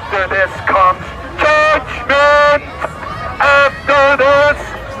 after this comes judgment. After this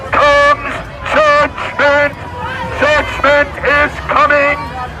comes judgment. Judgment is coming.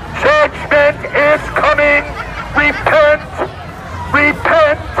 Judgment is coming. Repent.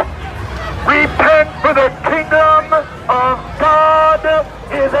 Repent. Repent, for the kingdom of God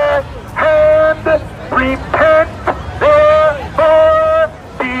is at hand. Repent, therefore,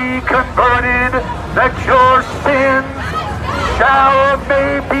 be converted, that your sins shall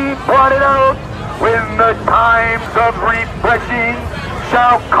be blotted out when the times of refreshing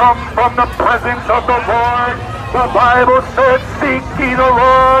shall come from the presence of the Lord. The Bible says, seek ye the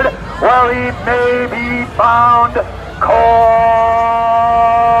Lord while he may be found. Call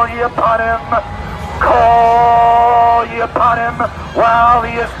ye upon him. Call ye upon him while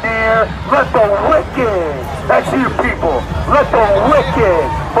he is near. Let the wicked, that's you people, let the wicked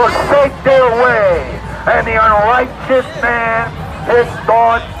forsake their way, and the unrighteous man his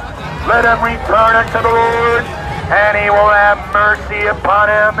thoughts. Let him return unto the Lord, and he will have mercy upon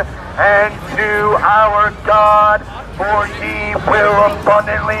him, and to our God, for he will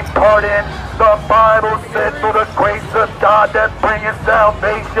abundantly pardon. The Bible said, for the grace of God that bringeth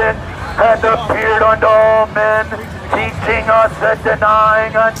salvation hath appeared unto all men, teaching us that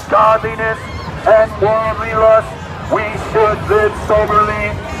denying ungodliness and worldly lust, we should live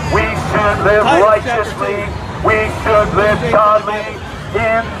soberly, we should live righteously, we should live godly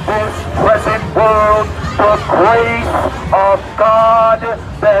in this present world. The grace of God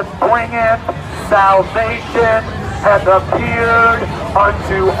that bringeth salvation hath appeared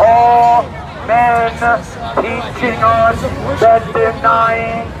unto all men, teaching us that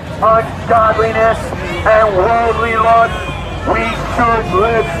denying ungodliness and worldly lust, we should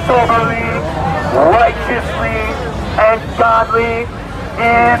live soberly, righteously, and godly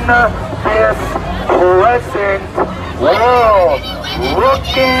in this present world,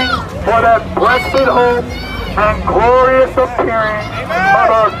 looking for that blessed hope and glorious appearing of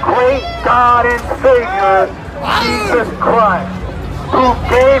our great God and Savior, Jesus Christ, who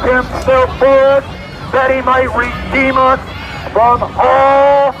gave himself for us that he might redeem us from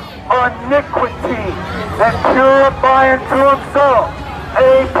all iniquity and purify unto himself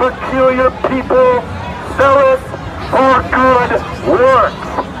a peculiar people, zealous for good works.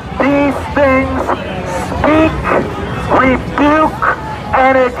 These things speak, rebuke,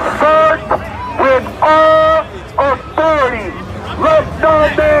 and exhort with all authority. Let no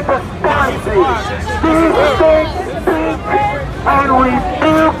man despise thee. These things speak and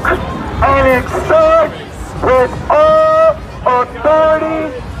rebuke and exhort with all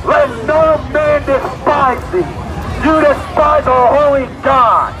authority. Let no man despise thee. You despise a holy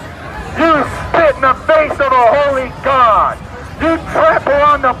God. You spit in the face of a holy God. You trample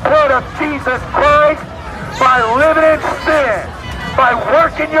on the blood of Jesus Christ by living in sin, by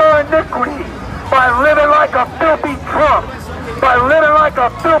working your iniquity, by living like a filthy drunk, by living like a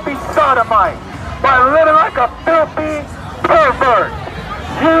filthy sodomite, by living like a filthy pervert.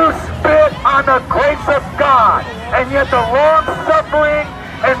 You spit on the grace of God, and yet the long-suffering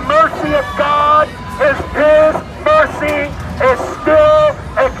and mercy of God is his mercy is still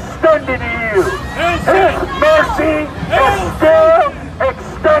extended to you. His mercy is still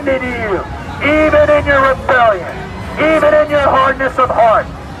extended to you, even in your rebellion, even in your hardness of heart,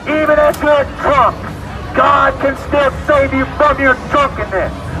 even as you're drunk. God can still save you from your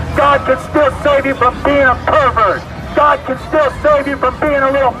drunkenness. God can still save you from being a pervert. God can still save you from being a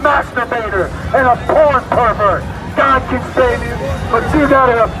little masturbator and a porn pervert. God can save you, but you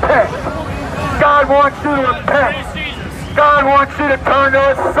gotta repent. God wants you to repent. God wants you to turn to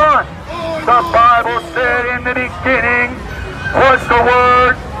his Son. The Bible said, in the beginning was the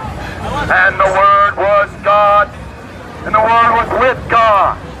Word, and the Word was God, and the Word was with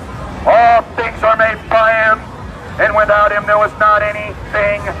God. All things are made by him, and without him there was not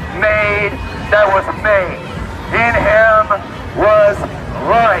anything made that was made. In him was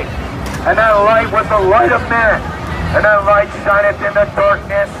light, and that light was the light of men. And that light shineth in the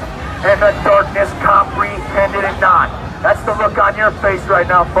darkness, and the darkness comprehended it not. That's the look on your face right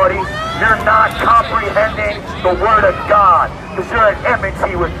now, buddy. You're not comprehending the Word of God, because you're at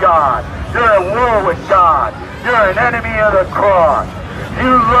enmity with God. You're at war with God. You're an enemy of the cross.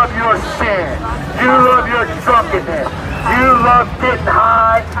 You love your sin. You love your drunkenness. You love getting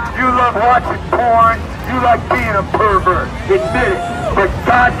high. You love watching porn. You like being a pervert. Admit it. But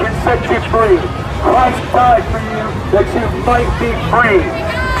God can set you free. Christ died for you that you might be free.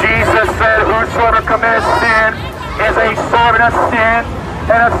 Jesus said, whosoever commits sin is a servant of sin,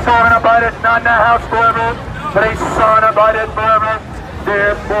 and a servant abideth not in the house forever, but a son abideth forever.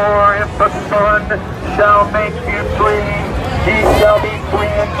 Therefore, if the Son shall make you free, ye shall be free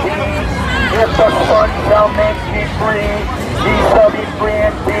indeed. If the Son shall make you free, ye shall be free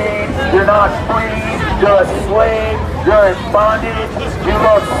indeed. You're not free, you're a slave, you're in bondage, you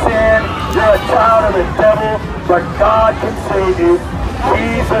love sin, you're a child of the devil, but God can save you.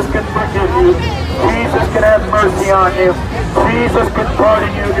 Jesus can forgive you. Jesus can have mercy on you. Jesus can pardon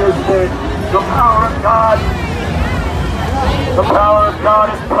you of your sin. The power of God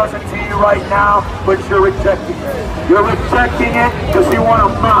is present to you right now, but you're rejecting it. You're rejecting it because you want to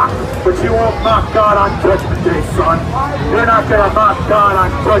mock, but you won't mock God on Judgment Day, son. You're not going to mock God on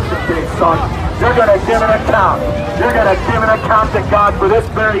Judgment Day, son. You're going to give an account. You're going to give an account to God for this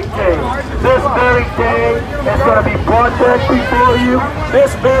very day. This very day is going to be brought back before you.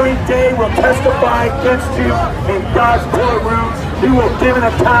 This very day will testify against you in God's courtroom. You will give an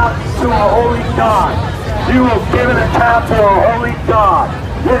account to a holy God. You will give an account to a holy God.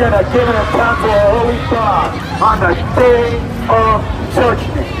 You're going to give an account to a holy God on the day of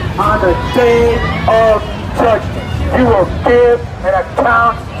judgment. On the day of judgment. You will give an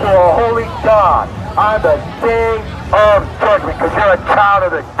account to a holy God on the day of judgment, because you're a child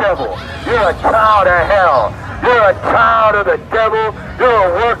of the devil. You're a child of hell. You're a child of the devil. You're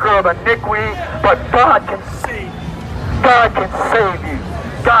a worker of iniquity, but God can see. God can save you.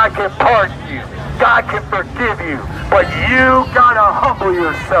 God can pardon you. God can forgive you. But you gotta humble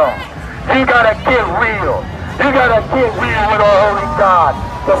yourself. You gotta get real. You gotta get real with our holy God.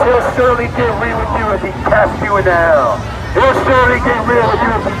 Because he'll surely get real with you if he casts you into hell. He'll surely get real with you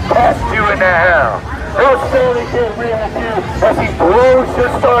if he casts you into hell. He'll surely get real with you as he blows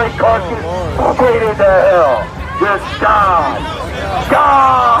your sorry carcass straight into hell. Yes, God.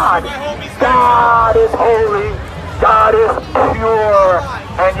 God. God is holy. God is pure.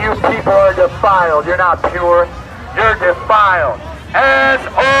 And you people are defiled. You're not pure. You're defiled. As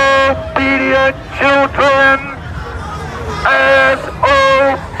obedient children. As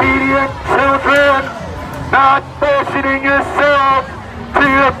obedient children, not fashioning yourself to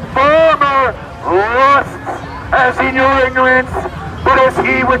your former lusts as in your ignorance, but as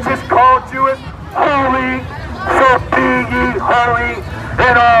he which is called you is holy, so be ye holy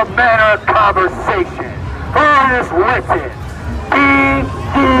in all manner of conversation. For it is written, be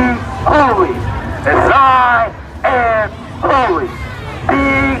ye holy, as I am holy. Be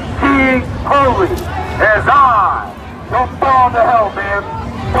ye holy, as I. Don't fall into hell, man.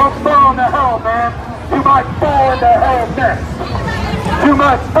 Don't fall into hell, man. You might fall into hell next. You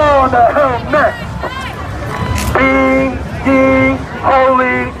might fall into hell next. Be ye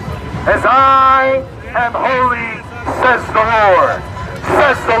holy as I am holy, says the Lord.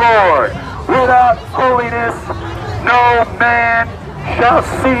 Says the Lord. Without holiness, no man shall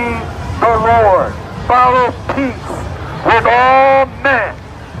see the Lord. Follow peace with all men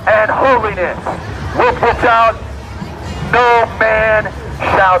and holiness, with which out no man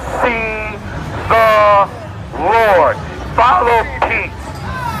shall see the Lord. Follow peace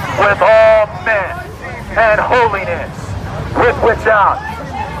with all men and holiness, with which out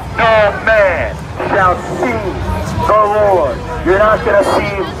no man shall see the Lord. You're not going to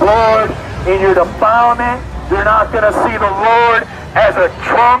see the Lord in your defilement. You're not going to see the Lord as a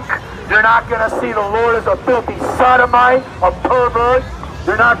drunk. You're not going to see the Lord as a filthy sodomite, a pervert.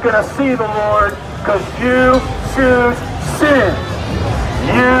 You're not going to see the Lord because you choose sin.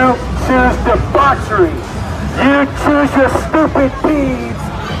 You choose debauchery. You choose your stupid deeds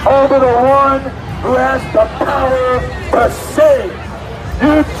over the one who has the power to save.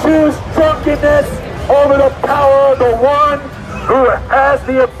 You choose drunkenness over the power of the one who has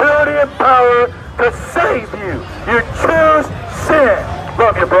the ability and power to save you. You choose sin.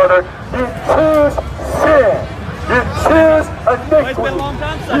 Love you, brother. You choose sin. You choose iniquity.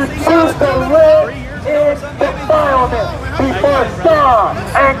 You choose to live in defilement before God,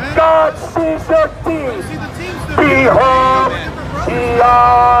 and God sees your deeds. Behold, the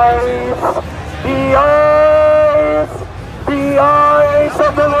eyes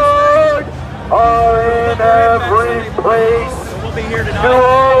of the Lord are in every place. New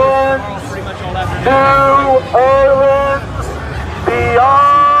Orleans, the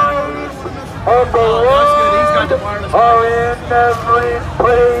eyes of the Lord are in every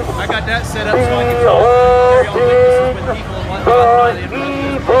place. I got that set up so I can talk the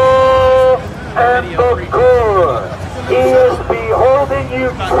evil and the good. He is beholding you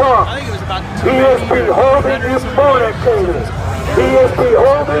drunk. He is beholding you fornicators. He is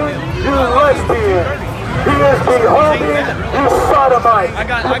beholding you lesbians. He is beholding you sodomites. I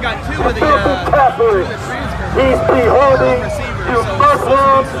got two of the Catholics. He's beholding you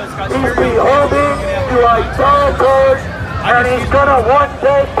Muslims. He's beholding to idolaters, and he's going to one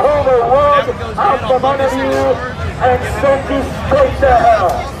day pull the rug out from under you and send you straight to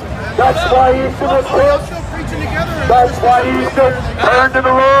hell. That's why you should repent. That's why you should turn to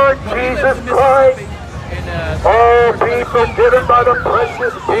the Lord Jesus Christ. Oh, be forgiven by the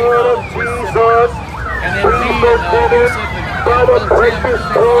precious blood of Jesus. Be forgiven by the precious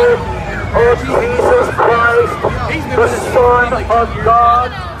blood of Jesus Christ, the Son of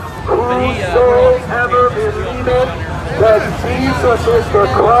God. Whosoever believeth that Jesus is the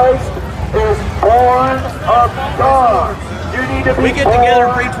Christ is born of God. You need to be we get together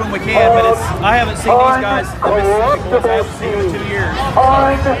and preach when we can, but I haven't seen these guys, the Mississippi Boys, I haven't seen them in 2 years.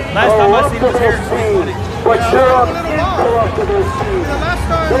 Last time I seen them was here in 2020. But you're an incorruptible seed.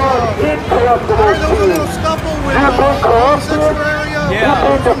 You're an incorruptible seed. You've been corrupted. You've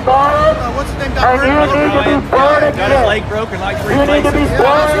been defiled. And you need to be born again. Got his leg broken like 3 You need to be places.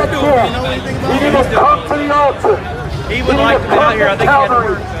 born again. You need to come to the altar. He would like to be out here. I think he had to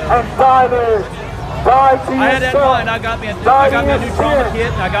work. And die there. Die to I had that in mind. I got me a new trauma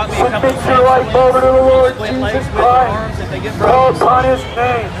kit, and I got me a couple of your life over to the Lord split legs, Jesus split Christ. arms if they get Call broken. upon His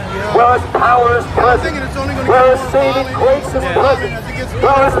name. Where His power is present. Where His saving grace is present.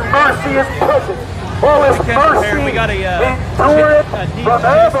 Where His mercy is present. Oh, His mercy endureth from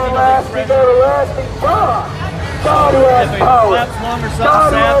everlasting to everlasting. God who has power. God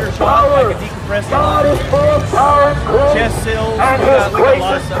who has power. God is full of power and grace. Chest seals. And His grace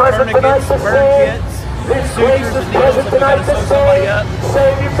is present tonight to save. His grace is present tonight to save.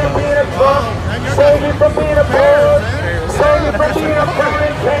 Save you from being a drunk. Save you from being a poet. Save you from being a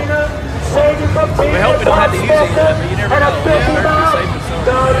permanent Canaan. Save you from being a and a filthy mouth.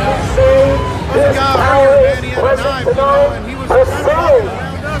 God can save. His power is present tonight to save,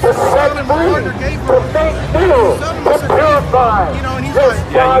 to set free, to make new, to purify.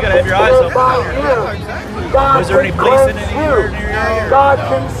 Yeah, you gotta have your eyes open. God is there any police in anywhere near your God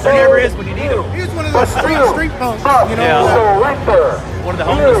can there save never is when you need him. He's one of those street punks, you know. Surrender. One of the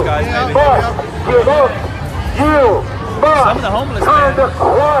homeless guys, maybe. Give up. You must Some of the homeless, turn to man.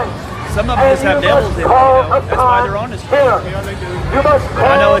 Christ. Some of them just have devils in them, you know. That's why they're on the street. You must call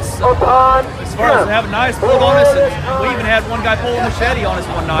I know it's upon as far as having nice pull on us, and we even had one guy pull a machete on us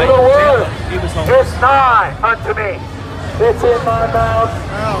one night. The word He was homeless. is nigh unto me. It's in my mouth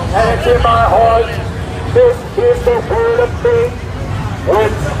and it's in my heart. This is the word of faith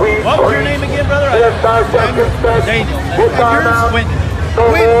which we What was your preach. name again, brother? If thou shalt confess Daniel. with thy mouth Quentin. the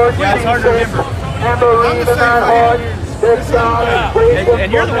Lord Yeah, it's hard to Jesus remember. and believe in thy heart that God is raised him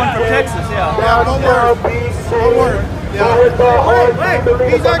And you're the from one from dead, Texas, yeah. thou shalt be saved. For with the heart you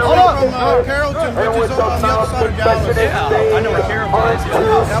believe He's unto actually God, from Carrollton, and which with is the on the other mouth side of confession Dallas. is Yeah, I know where Carrollton is, yeah.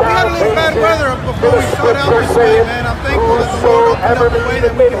 Now, we had a little bad weather before we shot out this way, man. I'm thankful that the Lord opened up a way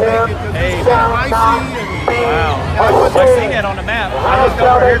that we can make it. Because it's so icy and Wow. I've seen that on the map. I looked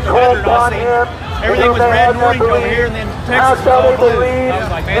over here at the weather and I seen everything was red and orange over here, and then Texas was all blue. I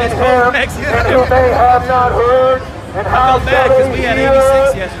was like, man, it's cold in Texas. And who they have not heard, and how felt bad shall because they we had hear?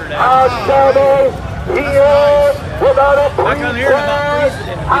 86 yesterday. How shall they hear without a I come here and about preacher?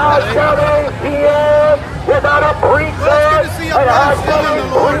 freezing. How shall they hear without a preacher? Well, it's good to see And how everybody shall still in they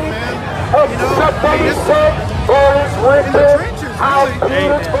the Lord, preach man. except they be it's- sent for His witness? trenches, How really.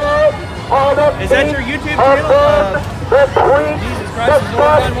 beautiful are the Is that feet your YouTube of channel? them that preach Jesus the Christ is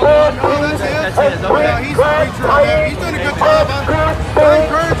Lord gospel 911? of peace That's and it. preach Yeah, he's a preacher, man. He's doing a good job. I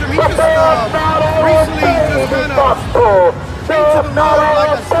encourage him. He but just they have not all recently obeyed just the kind of gospel. They have the not Lord all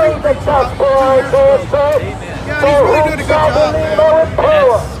like a obeyed the street gospel, preacher I about 2 years said. Yeah, So he's really who doing a good shall job, believe man. in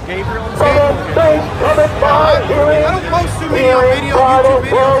power? That's Gabriel. So then faith cometh by hearing, I don't post too many on hearing video, by the YouTube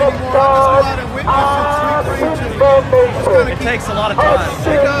videos word of anymore. I just go God. out and witness and street preach. Sinful nation. It takes a lot of A time.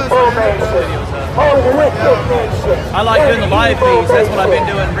 sinful nation. A wicked nation. I like doing the live feeds. That's what I've been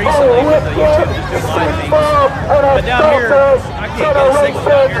doing recently with the YouTube, just doing live feeds. But down here, I can't get a signal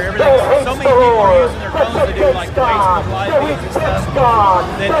down here. Everything, so many people are using their phones to do like Facebook live feeds and stuff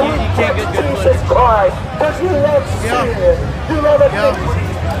that you can't get good footage. Because you love sin. You love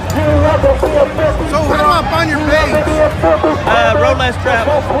iniquity. You love to be a filthy. So how do I find your page? Road Less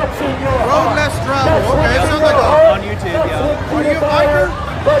Travel. Road Less Travel. Okay, it sounds like On YouTube, yeah. Are you a biker?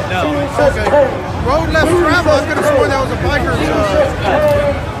 No. Okay. Road Less Travel. I could have sworn that was a biker's.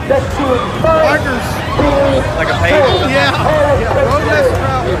 Bikers. Like a page. Yeah. Road Less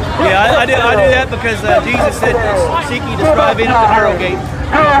Travel. Yeah, I do that because Jesus said, seek ye to strive in at the narrow gate.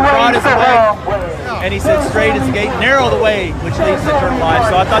 Broad is the way. And He said, straight is the gate, narrow the way, which leads to eternal life.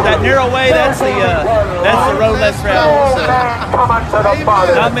 So I thought that narrow way, that's the road less traveled. So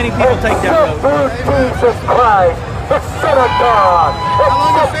not many people take that road. Jesus Christ, the Son of God, How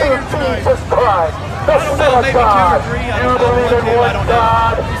long you stay here accepting tonight? Jesus Christ. don't know, maybe 2 or 3. I don't know, 1, 2, I don't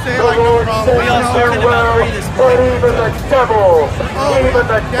know. You say like no problem. We all started about 3 this morning.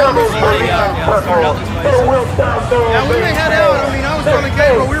 Down this way. Started out this way. Yeah, we may head out. I mean, I was telling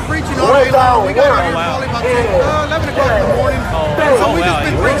Gabriel, we were preaching all day long. We got out here probably about 11 o'clock in the morning. So we just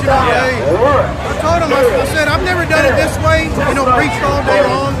been preaching all day. I told him, I said, I've never done it this way, you know, preached all day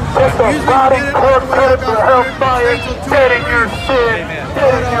long. Usually we did it the way I got here, till 2 or 3. Amen.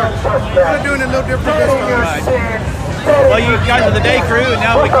 We're doing it a little different this time. Right. Well, you guys are the day crew, and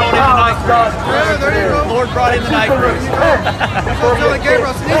now we called in the night crew. Yeah, there you go. The Lord brought in the night crew. I was telling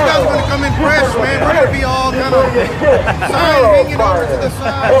Gabriel, I said, these guys are going to come in fresh, man. We're going to be all kind of sign hanging over to the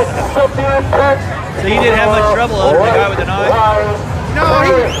side. So you didn't have much trouble over the guy with the knife? No,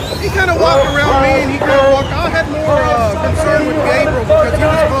 he kind of walked around me, and he kind of walked. I had more concern with Gabriel because he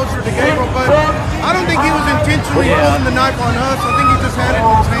was closer to Gabriel, but I don't think he was intentionally pulling the knife on us. I think he just had it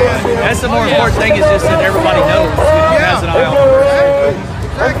in his hand. That's the more important thing, is just that everybody knows. Has an eye on it.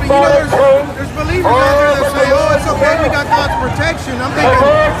 Exactly. You know, there's believers out there that say, oh, it's okay, we got God's protection. I'm thinking,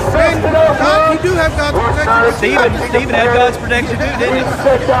 man, God, you do have God's protection. Stephen had God's protection too, didn't he?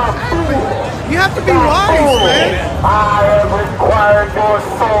 You have to be wise, man.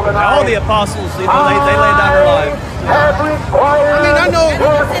 All the apostles, you know, they laid down their lives. I mean, I know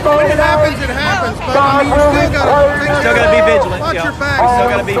when it happens, but I mean, you still got to be vigilant. Watch your back. You still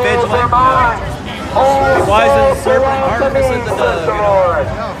got to be vigilant. Be wise as a serpent, harmless as the dove, you know.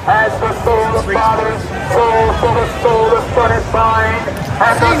 As the soul of the Father, so the soul of Son is mine.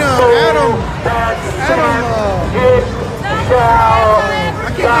 And the soul that sinneth, it shall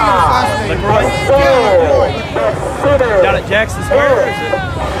die. Down at Jackson Square, or is it?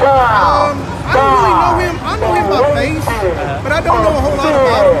 I don't really know him. I know him by face, but I don't know a whole lot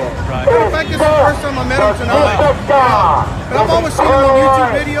about him. Right. In fact, this is the first time I met him tonight. But I've always seen him on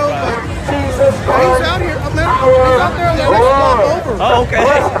YouTube videos, but he's out here. He's out there on the next block over. Oh, okay.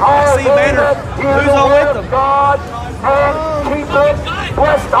 I see Banner. Who's all with them? Hey,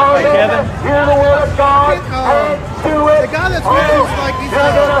 Kevin. Hear the word of God and do it. The guy that's with him is like, he's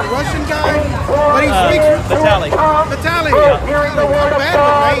a Russian guy, but he speaks Vitaly. Vitaly. I'm bad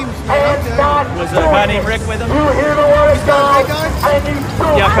with names, man. Was a guy named Rick with him? You hear the word of God and you do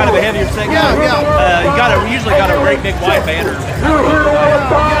it. Yeah, kind of a heavier set guy. Yeah. You usually got a great big white banner. You hear the word of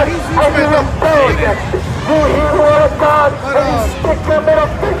God he's and you with him. You hear the word of God and you stick them in a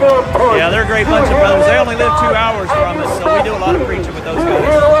finger and point. Yeah, they're a great bunch of brothers. They only live 2 hours from us, so we do a lot of preaching with those You hear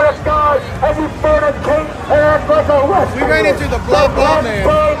guys. the word of God and you fornicate and act like a Western. We ran into the blah blah man.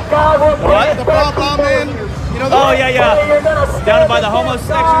 What? The blah blah man. You know, Oh, yeah. Down by the homo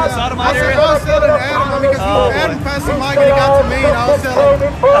section, the sodomite area? I was selling to Adam because Adam passed the mic and he got to me and I was selling.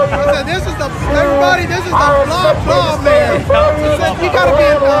 I said, this is the blah blah man. I said, you gotta be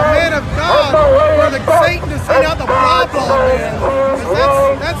a man of God for the Satan to send out the blah blah man.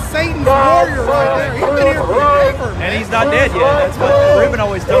 Because that's Satan's warrior right there. He's been here forever. And he's not dead yet. That's what Ruben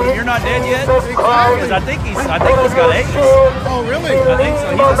always told him. You're not dead yet? Because I think he's got AIDS. Oh, really? I think so.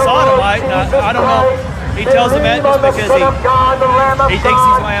 He's a sodomite. And I don't know. He tells them that just because he thinks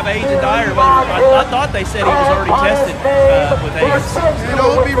he's going to have AIDS and die, or what. I thought they said he was already tested with AIDS. You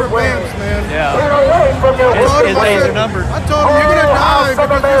know, it'll be revenge, man. Yeah. His days are numbered. I told him, you're going to die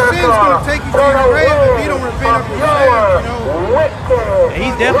because your sin's going to take you to your grave if you don't repent of your sin, you know.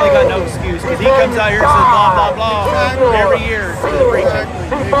 He's definitely got no excuse because he comes out here and says blah, blah, blah every year to the preaching.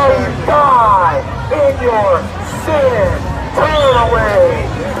 Die in your sin. Turn away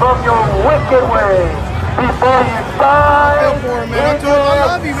from your wicked ways. Before you die, I feel for him, man. I told him, I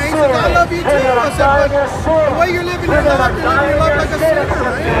love you, man. He said, I love you too. I said, but the way you're living your life, you're living your life like a sinner,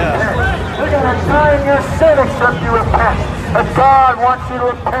 man. you're going to die in your sin except you repent. And God wants you to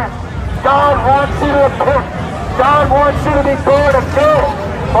repent. God wants you to repent. God wants you to be born again.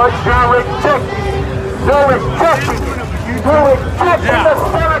 But you're rejecting. You're rejecting. You're rejecting the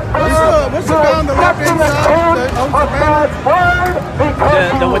Spirit. What's the guy on the left-hand side that owns the banner?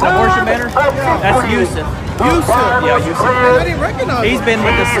 With the worship banner? That's Yusuf. Yeah, Yusuf. I didn't recognize He's him. been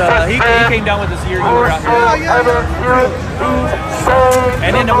with us. He came down with us a year you were out here. Yeah.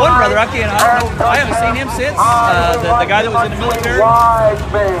 And then the one brother, I haven't seen him since. The guy that was in the military. I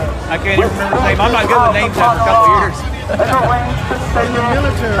can't even remember his name. I'm not good with names after a couple of years. In the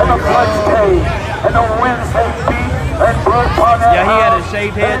military. Yeah, he had a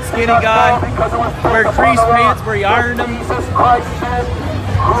shaved head, skinny guy, wear crease pants where he ironed them.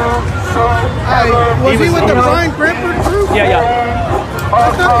 Hey, was he with the Brian Cranford group? Yeah.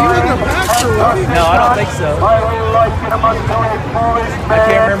 thought he wasn't a pastor, was he? No, I don't think so. I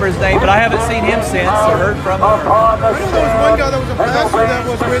can't remember his name, but I haven't seen him since or heard from him. I know there was one guy that was a pastor that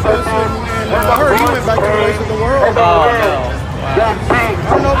was with us, and I heard he went back to the ways of the world. Oh, no. I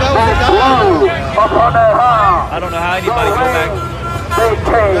don't know if that was the guy. I don't know how anybody go back.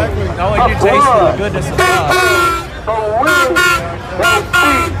 Exactly. No, you taste the goodness of God.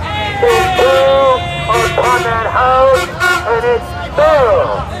 Upon that house, and it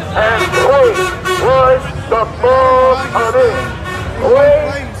fell, and great was the fall of it.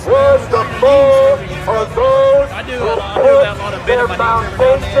 Great was the fall of those who put their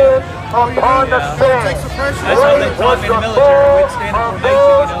foundation upon the sand. That's how they taught me in the military. We'd stand in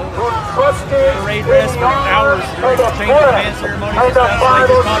formation, parade dress for hours during the change of command ceremonies and stuff. So they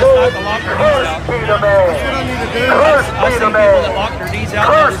just taught us not to lock our knees out. I've seen people that lock their knees out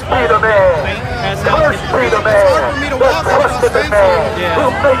and just fall, faint, pass out. It's hard for me to walk without standing. Yeah.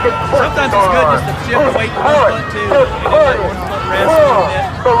 Sometimes it's good just to shift the weight to one foot too. You know, let one foot rest a little bit.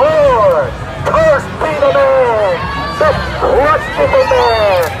 The Lord, cursed be the man that trusteth in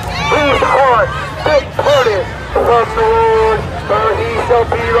man, whose heart departed from the Lord, for he shall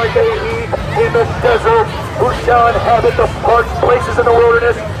be like a heat in the desert, who shall inhabit the parched places in the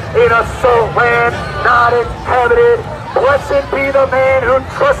wilderness, in a salt land not inhabited. Blessed be the man who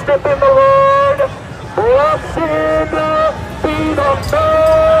trusteth in the Lord. Blessed be the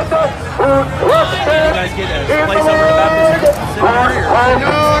man who trusteth You guys get a in place the over the Baptist Lord. Seminary or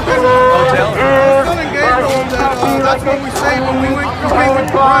No, I couldn't. hotel? I was telling Gabriel that that's what we say when we went to run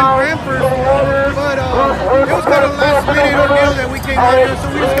Cranford, but it was kind of last minute ordeal that we came out here, so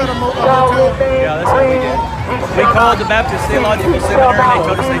we just got a hotel. Yeah, that's what we did. We called the Baptist Theological Seminary and they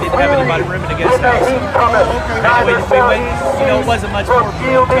told us they didn't have anybody room in the guest house. Anyway, we went, you know, it wasn't much more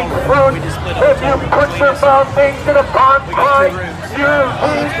for we just split a hotel room between us. We got 2 rooms.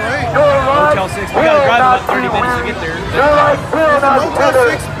 Hotel 6, we got to drive about 30 minutes to get there. Motel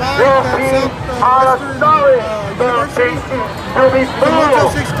 6 by University. Motel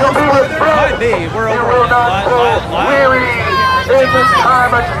 6 close by there. Might be, we're over on In this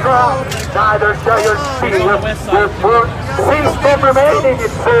time of drought, neither shall your seed your fruit cease from remaining,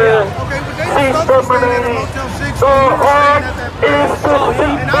 it says. Cease from remaining. The heart is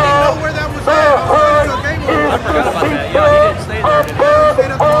deceitful. The heart is deceitful above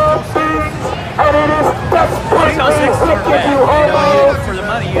all things, and it is desperately Motel 6 is wicked, bad. you You know, homo. for the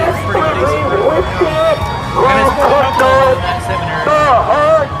money, it's pretty decent. Wicked, And it's more comfortable wicked. in that seminary. The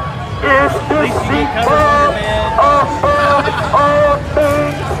heart is At least you get deceitful covers under your bed. above all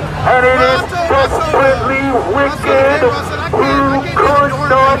things, and it is desperately wicked. Who could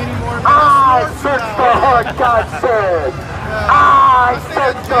not? I search the heart, God said. I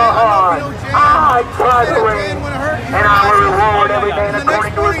search the heart. I try the way, and I will reward every man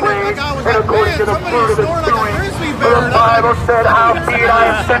according to his ways and according to the fruit of his doing. For the Bible said, howbeit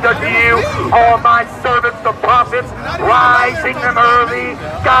I have sent unto you all my servants, the prophets, rising them early.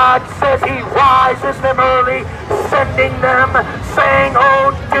 God says he rises them early, sending them, saying,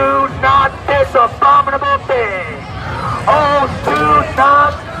 oh, do not this abominable thing. Oh, do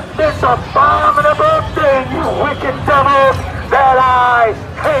not this abominable thing, you wicked devil, that I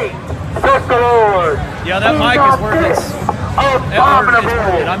hate, says the Lord. Yeah, that mic is worth it. That word is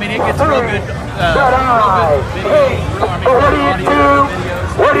worth it. I mean, it gets real good video.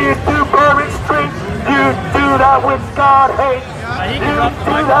 What do you do, Bourbon Street? You do that which God hates. He can drop the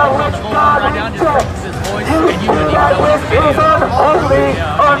microphone on the mobile right down, just fixes his voice, and you wouldn't even That know which it's is video. unholy,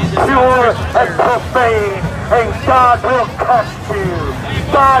 impure, and profane, and God will cast you.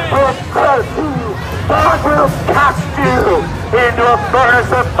 God will cast you. God will cast you into a furnace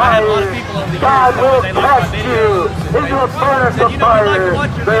of I had a lot fire. of people over the years God tell will me they like my cast you videos. into a furnace Said, of you know, we like fire. to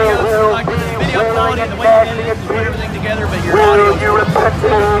watch your There videos, will like the be video quality wailing and and the way you gnashing edit of and put teeth. everything together, but your Will audio, you repent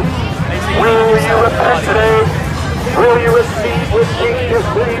today? they say you Will need to you sound repent audio. today? Will you receive with me this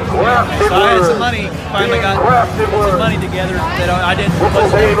crafted So I had word? some money, finally got Crafted some word. money together that I didn't, Which is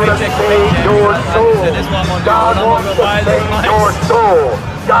wasn't able to paycheck to save paycheck. your I soul. said, this is what I'm going to do. God I'm wants going to to buy those save your mics. soul.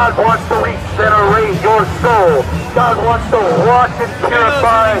 God wants to regenerate your soul. God wants to wash and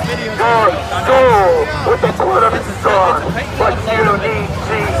purify your soul with the blood of His Son. But you need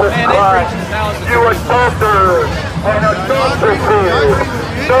Jesus Man, they Christ. preach this house. You adulterers and adulteresses,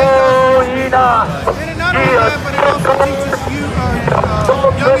 know ye not. And not only that, but it also teaches you,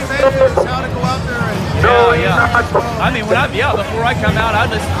 young evangelists, how to go out there and Yeah. I mean, before I come out, I'd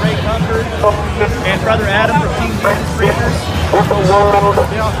listen to Ray Comfort and Brother Adam from King Jesus Preachers.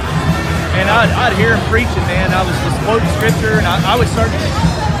 And I'd hear him preaching, man. I was just quoting scripture, and I would start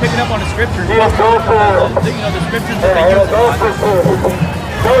picking up on the scriptures. The scriptures that they use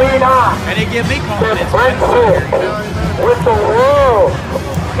a lot. And it gives me confidence. With the world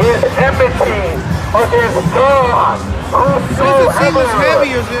is enmity against God. Doesn't seem as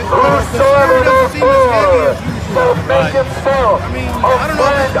heavy as it. Whosoever doesn't seem as heavy as usual. Make himself. I mean, I don't know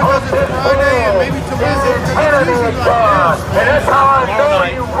if it's because it's Friday and maybe tomorrow. Enemy of God. And that's how I know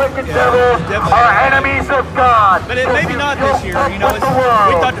you wicked devils are enemies of God. But it maybe not this year. You know, we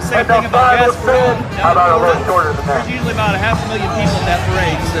thought the same thing about Gasparilla. How about a little shorter than that? There's usually about 500,000 people at that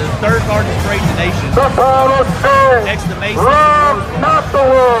parade. It's the third largest parade in the nation. The Bible says, next to Mason. love not the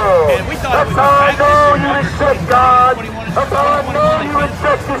world. And we thought that's it would how I be know back you this year. reject God. That's how I know you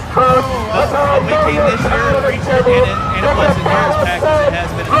reject His truth. That's how I we know came you this year reject preaching, and it wasn't as packed as it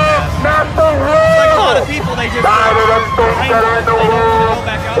has been in the past. not the world. Like a lot of people, they just Neither the things that are in the world.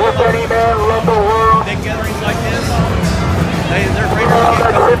 If any man love the world, big gatherings like this, they're afraid to all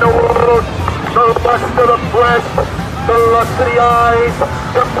get that's in the world, the lust of the flesh, the lust of the eyes,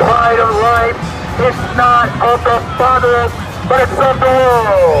 the pride of life, it's not of the Father, but it's of the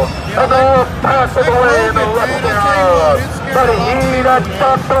world. And the world passeth away in the lust thereof. But he that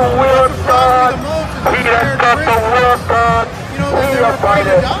doth the will of God, he that doth the will of God, he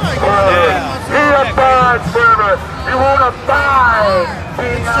abideth forever. He abides forever. You won't abide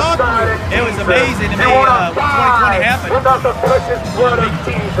being outside of Jesus. It was amazing to me You won't when 2020 abide happened. without the precious blood of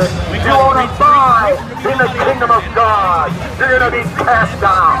Jesus. You won't abide in the kingdom of God. You're going to be cast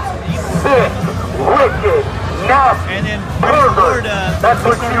down. Sick, wicked, nasty, And then pervert. That's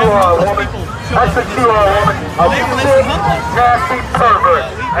what you are, woman. That's what you are, woman. A sick, nasty pervert.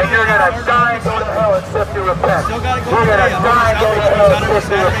 And you're going to die and go to hell except you repent. You're going to die and go to hell except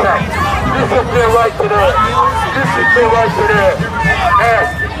you repent. You should feel right today. You should feel right today.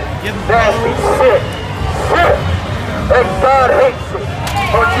 Nasty, nasty, sick, sick. And God hates it.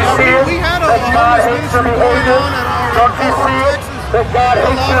 Don't you see it? We had a That God hates homeless your ministry going behavior. on at our Don't you see it? That God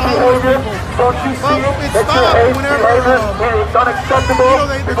hates your behavior. Don't you see it? It That your stopped hate whenever, behavior is unacceptable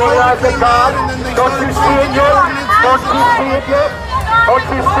they before the eyes of God. Don't you see it yet? Don't you see it yet? Don't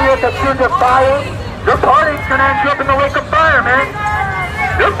you see it that you're defiled? Your party's gonna end you up in the lake of fire, man.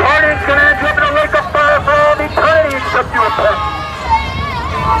 Your party's gonna end you up in the lake of fire for all eternity except you repent.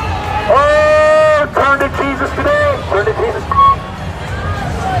 Oh, turn to Jesus today. Turn to Jesus.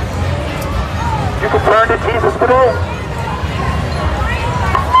 You can turn to Jesus today.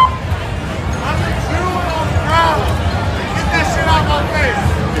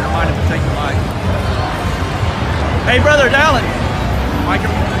 Hey, brother Allan.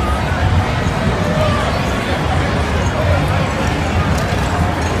 Mike,